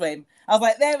Can Swim. I was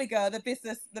like, there we go, the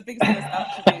business attributes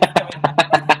coming.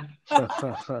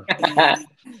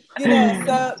 You know,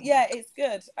 so yeah, it's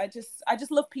good. I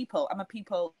just love people. I'm a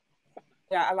people.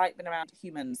 Yeah, I like being around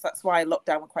humans. That's why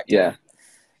lockdown was quite tough.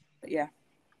 But yeah.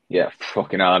 Yeah,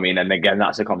 fucking hell. I mean, and again,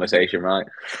 that's a conversation, right?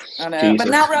 I know. Jesus.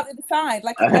 But now we're out the other side.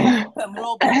 Like, we're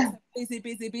all back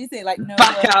to busy. Like, no.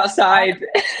 Back outside.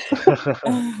 So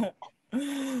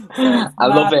I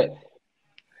love it.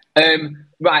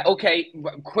 Right. Okay.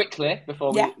 Quickly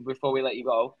before we let you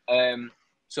go.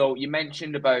 So you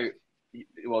mentioned about,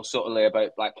 well, subtly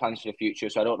about like plans for the future.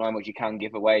 So I don't know how much you can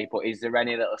give away, but is there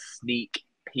any little sneak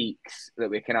peeks that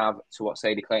we can have to what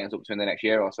Sadie Clayton's up to in the next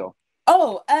year or so?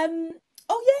 Oh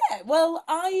yeah. Well,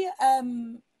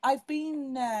 I've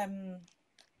been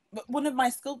one of my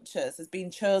sculptures has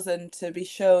been chosen to be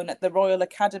shown at the Royal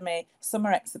Academy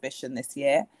Summer Exhibition this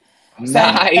year.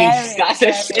 Nice. That's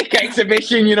a sick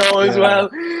exhibition, you know, as well.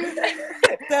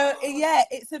 So yeah,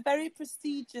 it's a very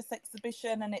prestigious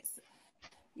exhibition, and it's,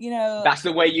 you know, that's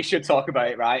the way you should talk about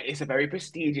it, right? It's a very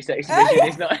prestigious exhibition.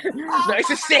 It's not. No, it's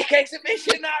a sick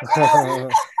exhibition.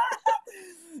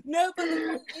 No, but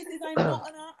the point is I'm not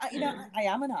an artist. You know, I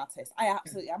am an artist. I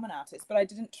absolutely am an artist, but I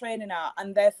didn't train in art,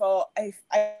 and therefore I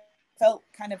felt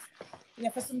kind of, you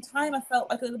know, for some time I felt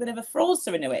like a little bit of a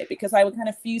fraudster in a way, because I was kind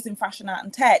of fusing fashion, art,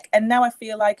 and tech, and now I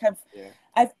feel like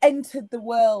I've entered the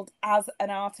world as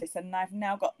an artist, and I've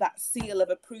now got that seal of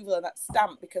approval and that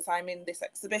stamp because I'm in this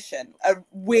exhibition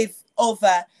with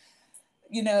other,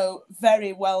 you know,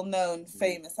 very well-known,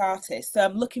 famous artists. So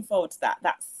I'm looking forward to that.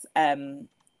 That's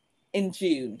in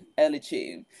June, early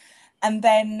June. And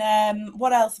then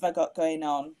what else have I got going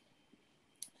on?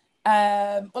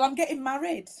 Well, I'm getting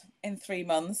married in 3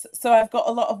 months, so I've got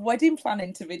a lot of wedding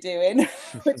planning to be doing,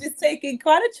 which is taking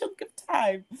quite a chunk of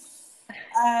time.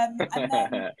 And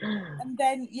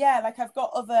then yeah, like I've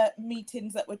got other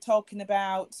meetings that we're talking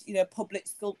about, you know, public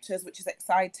sculptures, which is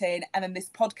exciting. And then this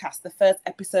podcast, the first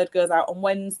episode goes out on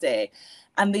Wednesday,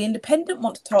 and the Independent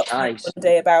want to talk to me one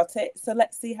day about it, so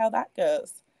let's see how that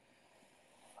goes.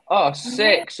 Oh,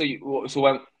 sick. So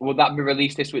when will that be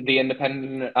released this week? The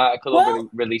Independent article will be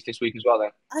released this week as well then?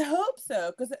 I hope so,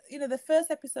 because, you know, the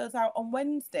first episode's out on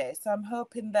Wednesday, so I'm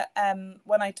hoping that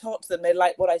when I talk to them, they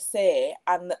like what I say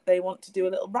and that they want to do a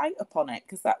little write-up on it,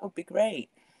 because that would be great.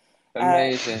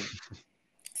 Amazing.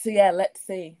 So yeah, let's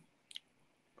see.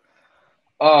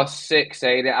 Oh, sick,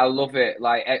 Sadie. I love it.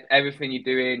 Like everything you're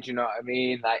doing, do you know what I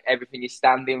mean? Like everything you're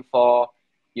standing for.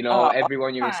 You know,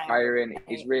 everyone you're inspiring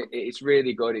it's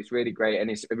really good. It's really great, and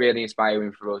it's really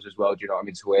inspiring for us as well. Do you know what I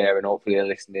mean? To hear, and hopefully the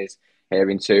listeners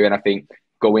hearing too. And I think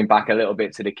going back a little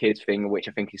bit to the kids thing, which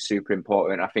I think is super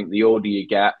important. I think the older you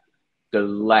get, the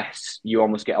less you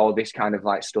almost get all this kind of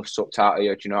like stuff sucked out of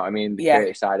you. Do you know what I mean? The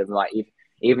creative side of like,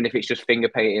 even if it's just finger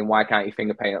painting, why can't you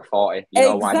finger paint at 40? You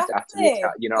know, why does it have to be?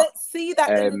 You know, let's see that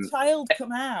inner child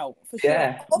come out for sure.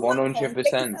 Yeah, 100%. Get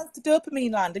yourself to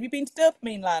Dopamine Land. Have you been to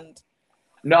Dopamine Land?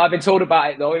 No, I've been told about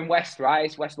it though in West, right?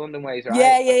 It's West London ways, right?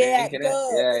 Yeah.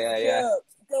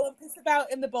 Go and piss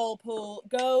about in the ball pool.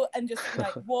 Go and just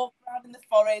like walk around in the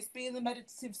forest, be in the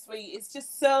meditative suite. It's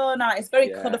just so nice. It's very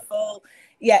colourful.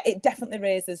 Yeah, it definitely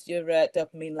raises your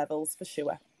dopamine levels for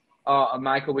sure. Oh,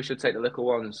 Michael, we should take the little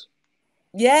ones.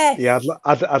 Yeah. Yeah,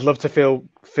 I'd love to feel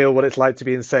what it's like to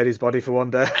be in Sadie's body for one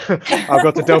day. I've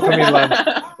got to Dopamine Land.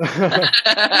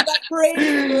 That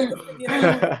brain,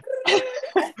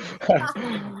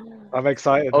 I'm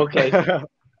excited. Okay.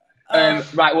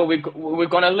 Right. Well, we've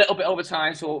gone a little bit over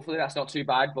time, so hopefully that's not too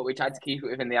bad. But we tried to keep it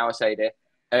within the hour, Sadie.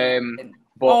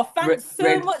 Thanks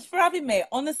so much for having me.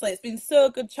 Honestly, it's been so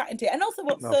good chatting to you. And also,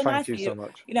 what's so nice for you, so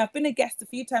much. You know, I've been a guest a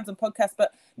few times on podcasts,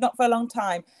 but not for a long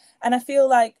time. And I feel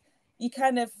like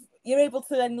you're able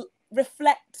to then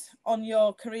reflect on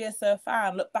your career so far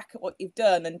and look back at what you've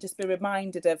done and just be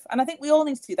reminded of. And I think we all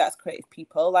need to do that as creative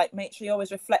people. Like, make sure you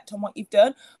always reflect on what you've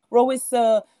done. We're always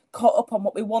so caught up on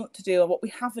what we want to do or what we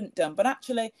haven't done, but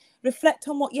actually reflect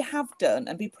on what you have done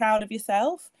and be proud of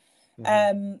yourself.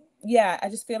 I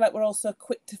just feel like we're also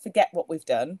quick to forget what we've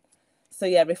done. So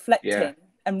yeah, reflecting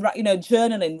and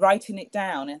journaling, writing it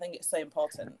down. I think it's so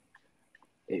important.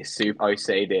 It's super. I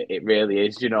said it really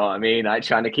is. Do you know what I mean? Like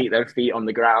trying to keep their feet on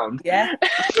the ground. Yeah.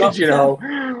 You know.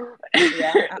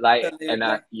 Yeah. Like,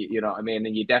 and you know what I mean.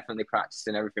 And you're definitely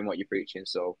practicing everything what you're preaching.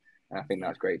 So I think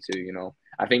that's great too. You know.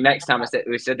 I think next time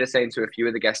we said the same to a few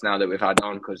of the guests now that we've had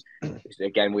on, because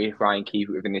again we try and keep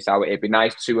it within this hour. It'd be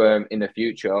nice to in the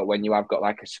future when you have got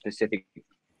like a specific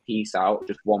piece out,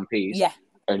 just one piece. Yeah.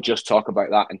 and just talk about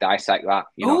that and dissect that.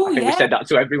 You know, Ooh, I think we said that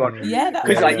to everyone. Yeah, that's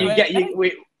because like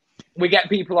great. we get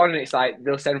people on and it's like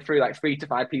they'll send through like 3 to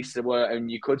 5 pieces of work,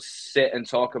 and you could sit and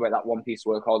talk about that one piece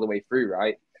of work all the way through,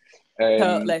 right?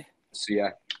 Totally. So yeah.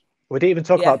 We didn't even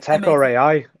talk about tech or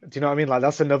AI. Do you know what I mean? Like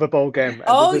that's another ball game.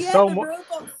 Oh There's yeah, so the much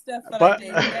robot stuff that I do.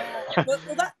 Yeah,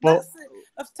 that's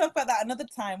let's talk about that another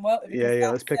time, won't we?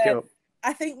 Because let's pick it up.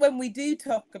 I think when we do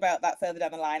talk about that further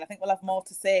down the line, I think we'll have more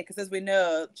to say because, as we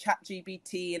know,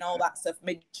 ChatGPT and all that stuff,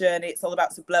 Mid-Journey, it's all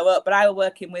about to blow up. But I was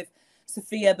working with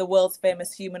Sophia, the world's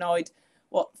famous humanoid,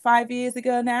 5 years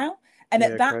ago now? And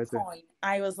at that point,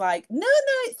 I was like, no,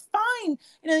 it's fine.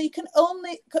 You can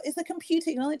only, it's a computer.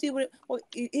 You can only do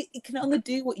it can only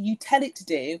do what you tell it to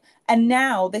do. And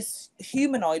now this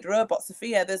humanoid robot,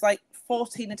 Sophia, there's like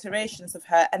 14 iterations of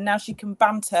her, and now she can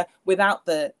banter without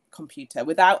the computer,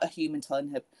 without a human telling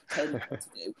her what to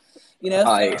do.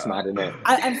 It's mad, isn't it?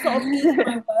 I'm sort of eating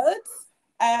my words.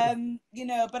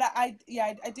 But I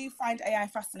do find AI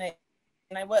fascinating.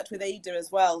 And I worked with Ada as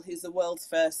well, who's the world's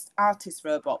first artist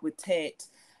robot with Tate.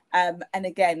 And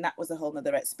again, that was a whole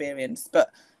nother experience. But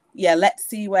yeah, let's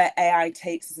see where AI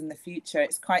takes us in the future.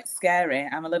 It's quite scary.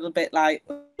 I'm a little bit like,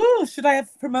 oh, should I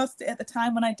have promoted it at the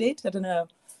time when I did? I don't know.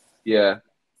 Yeah.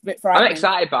 I'm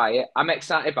excited by it.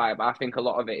 But I think a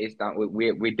lot of it is that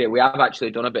we have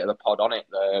actually done a bit of a pod on it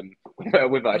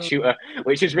with our tutor,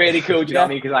 which is really cool. Do you know what I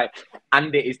mean? Because like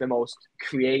Andy is the most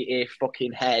creative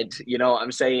fucking head. You know what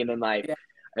I'm saying? And like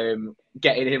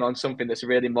getting him on something that's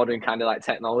really modern, kind of like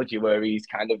technology, where he's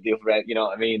kind of the other end. You know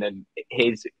what I mean? And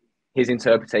his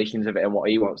interpretations of it and what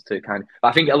he wants to kind of.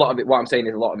 I think a lot of it. What I'm saying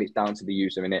is a lot of it's down to the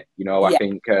user in it. You know, I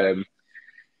think. I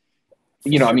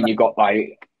mean, you got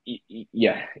like. I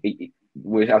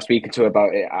was speaking to her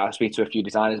about it. I was speaking to a few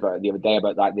designers about it the other day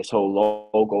about like this whole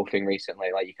logo thing recently.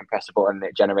 Like you can press a button and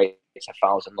it generates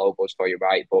 1,000 logos for you,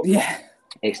 right? But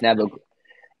it's never.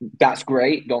 That's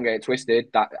great. Don't get it twisted.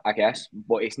 That I guess,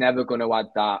 but it's never going to add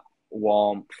that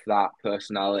warmth, that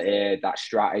personality, that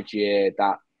strategy,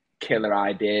 that killer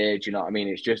idea. Do you know what I mean?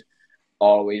 It's just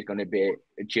always going to be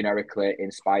generically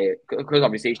inspired because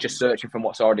obviously it's just searching from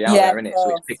what's already out there, isn't it?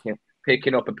 So it's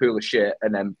picking up a pool of shit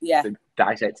and then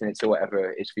dissecting it to whatever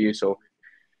it is for you. So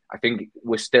I think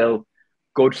we're still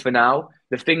good for now.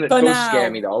 The thing that does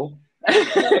scare me though,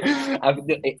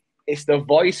 it's the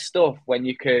voice stuff when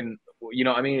you can, you know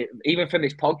what I mean? Even from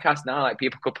this podcast now, like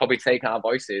people could probably take our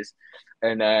voices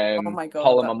and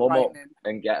follow my mum up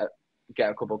and get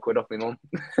a couple of quid off my mum.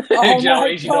 Do you know what I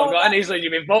mean? She don't got any, so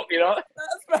you've been fucked, you know?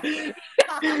 That's right.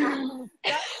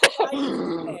 That's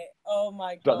right. Oh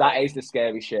my god! But that is the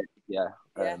scary shit. Yeah.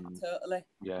 Yeah, totally.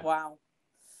 Yeah. Wow.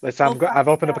 I've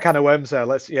opened up a can of worms there.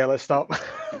 Let's stop.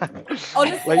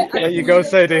 Honestly, let you go,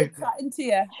 Sadie. Chatting to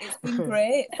you. It's been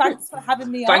great. Thanks for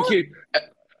having me on. Thank you.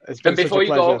 It's been before such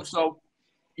a you pleasure. go, so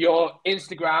your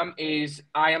Instagram is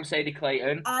I am Sadie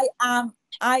Clayton. I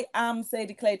am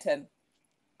Sadie Clayton.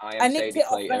 I nicked it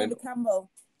off Randy Campbell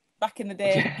back in the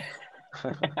day.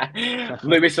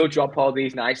 Lewis will drop all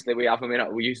these nicely. We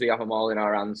usually have them all in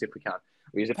our hands if we can.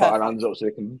 We usually put our hands up so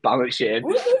we can balance shit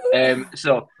in.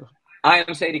 So I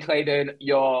am Sadie Clayton.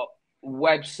 Your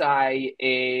website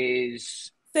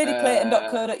is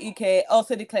sadieclayton.co.uk or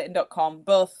sadieclayton.com.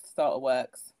 Both sort of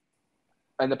works.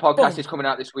 And the podcast is coming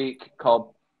out this week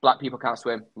called Black People Can't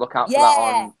Swim. Look out for that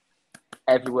on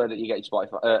everywhere that you get your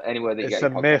Spotify, anywhere that you get your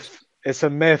podcast. It's a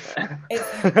myth. It's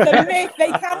a myth.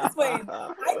 They can swim.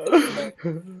 I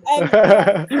can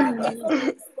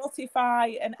swim.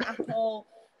 Spotify and Apple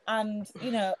and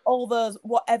all those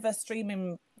whatever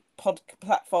streaming pod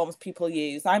platforms people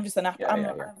use. I'm just an Apple.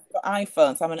 I've got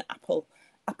iPhone, so I'm an Apple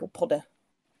podder.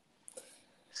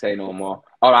 Say no more.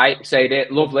 All right, Sadie,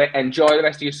 lovely. Enjoy the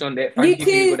rest of your Sunday. Thank you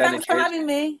too. For your good Thanks for having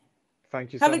me.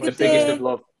 Thank you so much. Have a good day.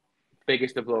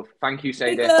 Biggest of love. Thank you,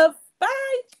 Sadie. Big love. Bye.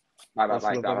 Bye.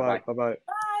 Bye.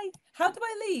 How do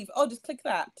I leave? Oh, just click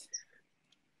that.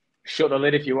 Shut the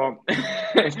lid if you want.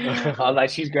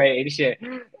 She's great, isn't she?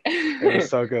 It was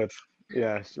so good.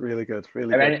 Yeah, it's really good.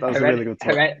 Really good. That was a really good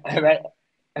talk.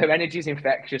 Her energy's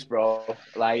infectious, bro.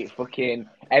 Like fucking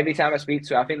every time I speak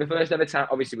to her, I think the first ever time,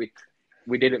 obviously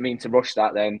we didn't mean to rush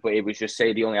that then, but it was just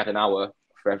Sadie only had an hour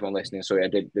for everyone listening, so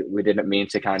we didn't mean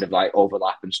to kind of like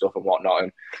overlap and stuff and whatnot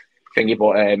and thingy.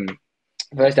 But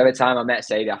first ever time I met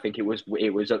Sadie, I think it was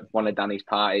at one of Danny's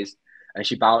parties, and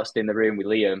she bounced in the room with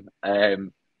Liam.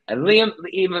 And Liam,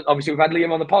 even obviously we've had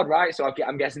Liam on the pod, right? So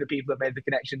I'm guessing the people have made the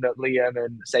connection that Liam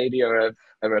and Sadie are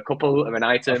a couple of an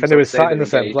item. I think they were sat in the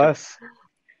same place.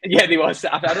 Yeah, they was.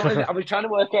 I was trying to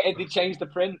work out if they changed the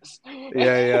prints.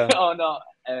 Yeah. or not.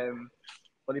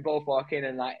 But they both walk in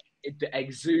and like the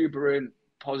exuberant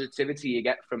positivity you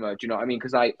get from her. Do you know what I mean?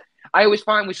 Because I always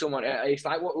find with someone, it's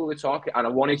like what we were talking, and I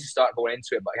wanted to start going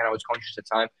into it, but again, I was conscious of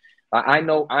time. I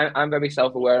know I'm very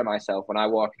self-aware of myself when I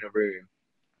walk in a room,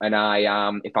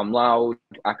 and if I'm loud,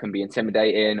 I can be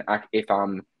intimidating. If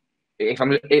I'm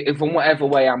whatever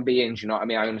way I'm being, do you know what I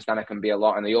mean? I understand I can be a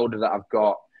lot, and the older that I've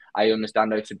got, I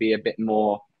understand how to be a bit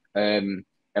more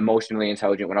emotionally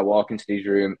intelligent when I walk into these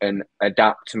rooms and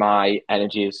adapt to my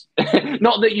energies.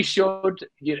 Not that you should,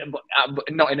 but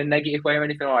not in a negative way or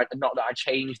anything, or not that I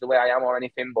change the way I am or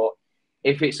anything, but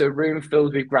if it's a room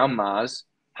filled with grandmas,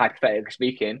 hypothetically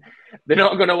speaking, they're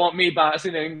not going to want me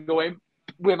bouncing and going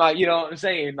with my, you know what I'm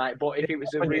saying? Like, but if it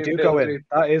was a when room you do filled go in, with,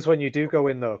 that is when you do go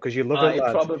in though, because you love it, it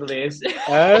lad. probably is. Eh?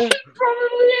 It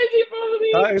probably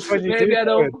is. That is when you Maybe do I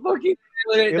go don't in. fucking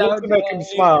feel it You down. love to make him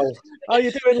smile. How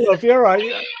you doing, love? You're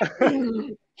right.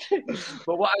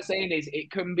 But what I'm saying is,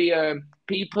 it can be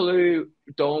people who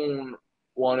don't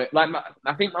want it. Like,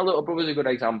 I think my little brother's a good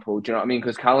example. Do you know what I mean?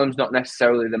 Because Callum's not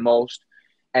necessarily the most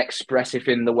expressive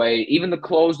in the way, even the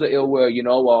clothes that he'll wear, you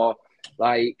know, or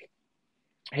like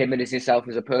him and himself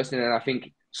as a person. And I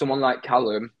think someone like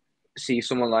Callum sees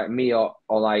someone like me, or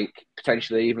like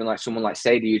potentially even like someone like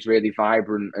Sadie, who's really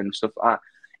vibrant and stuff like that.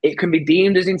 It can be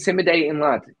deemed as intimidating,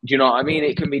 lad. Do you know what I mean?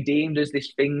 It can be deemed as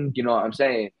this thing. Do you know what I'm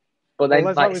saying? But then,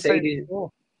 Well, like Sadie,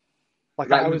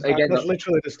 that's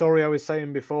literally the story I was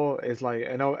saying before. Is like,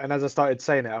 you know, and as I started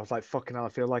saying it, I was like, "Fucking hell, I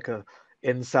feel like a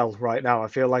incel right now. I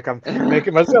feel like I'm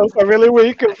making myself a really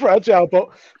weak and fragile." But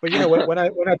you know, when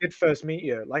I did first meet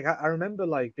you, like I remember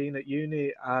like being at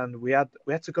uni, and we had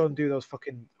to go and do those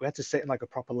we had to sit in like a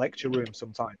proper lecture room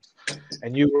sometimes,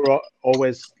 and you were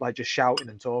always like just shouting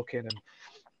and talking, and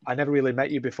I never really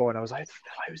met you before, and I was like,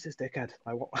 "Who's this dickhead?"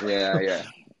 Like, what? Yeah.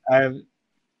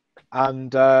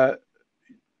 And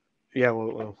yeah,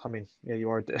 well, I mean, yeah, you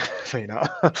are, you know.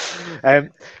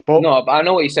 But no, but I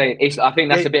know what you're saying. I think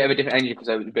that's a bit of a different energy because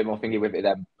I'm a bit more thingy with it.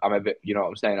 Then I'm a bit, you know what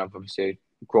I'm saying. I've obviously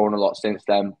grown a lot since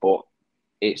then, but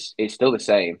it's still the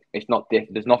same. It's not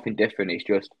there's nothing different. It's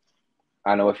just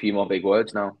I know a few more big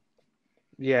words now.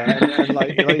 Yeah, and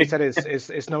like you said,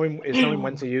 it's knowing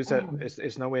when to use it.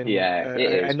 It's knowing, it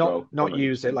is, and bro. not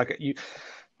use it like you.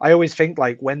 I always think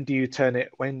like when do you turn it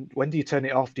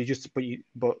off? Do you just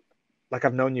but like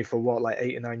I've known you for what, like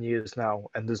 8 or 9 years now,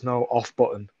 and there's no off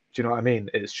button. Do you know what I mean?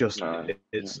 It's just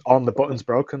it's on, the button's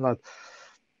broken, lad.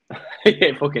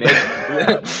 It fucking is.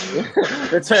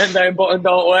 The turn down button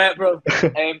don't work, bro.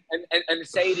 And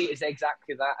Sadie is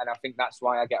exactly that, and I think that's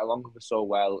why I get along with her so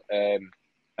well. And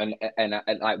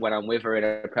like when I'm with her in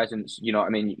her presence, you know what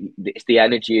I mean? It's the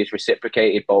energy is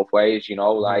reciprocated both ways, you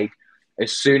know. Like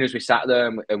as soon as we sat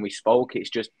there and we spoke, it's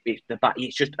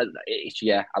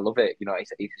yeah, I love it. You know,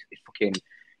 it's fucking.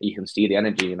 You can see the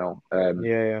energy, you know.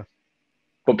 Yeah.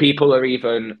 But people are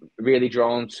even really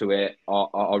drawn to it,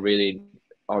 or really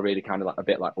kind of like a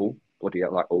bit like, oh, bloody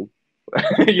hell, like, oh,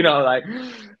 you know, like.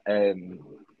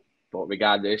 But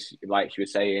regardless, like she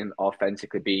was saying,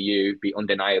 authentically be you, be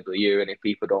undeniably you, and if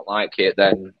people don't like it,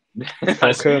 then it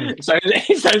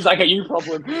sounds like a you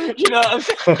problem. You know what I'm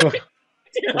saying?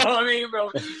 You know what I mean, bro?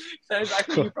 Sounds like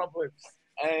a you problem.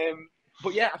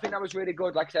 But yeah, I think that was really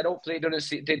good. Like I said, hopefully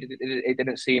it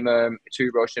didn't seem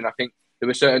too rushed, and I think there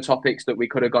were certain topics that we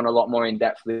could have gone a lot more in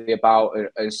depthly about,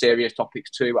 and serious topics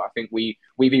too. But I think we've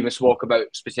even spoke about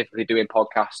specifically doing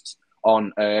podcasts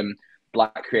on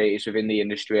Black creators within the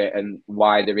industry and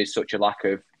why there is such a lack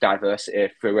of diversity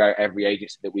throughout every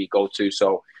agency that we go to.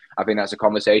 So I think that's a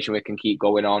conversation we can keep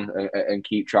going on and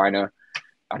keep trying to,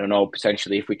 I don't know,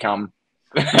 potentially if we can,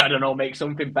 I don't know, make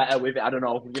something better with it. I don't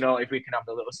know, you know, if we can have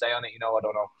a little say on it, you know, I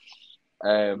don't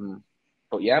know.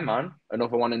 But yeah, man,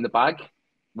 another one in the bag.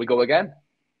 We go again.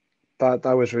 That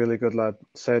was really good, lad.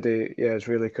 Sadie, yeah, it's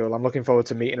really cool. I'm looking forward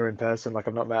to meeting her in person. Like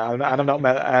I've not met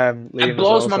Liam. It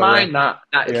blows my mind that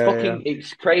it's fucking.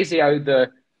 It's crazy how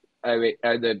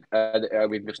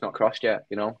we've just not crossed yet,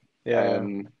 you know.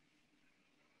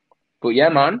 But yeah,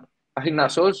 man, I think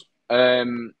that's us.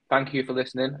 Thank you for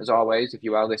listening, as always. If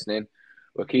you are listening,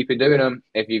 we'll keep doing them.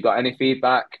 If you've got any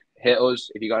feedback, hit us.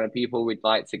 If you've got any people we'd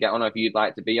like to get on, or if you'd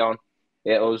like to be on,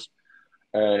 hit us.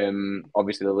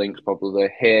 Obviously the link's probably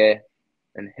here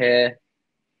and here.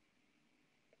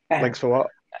 Links for what?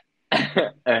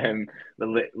 The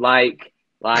like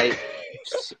I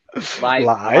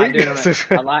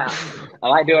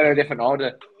like doing a different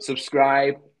order.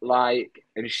 Subscribe, like,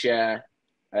 and share.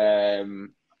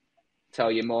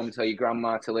 Tell your mum, tell your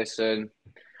grandma to listen.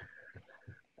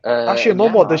 Ask your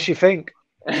mum what does she think.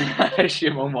 Ask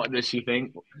your mum what does she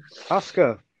think. Ask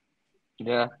her.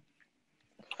 Yeah.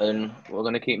 And we're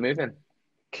gonna keep moving.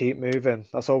 Keep moving.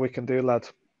 That's all we can do, lad.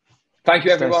 Thank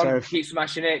you, Stay everyone. safe. Keep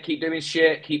smashing it. Keep doing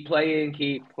shit. Keep playing.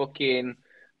 Keep fucking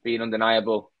being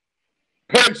undeniable.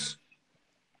 Peace.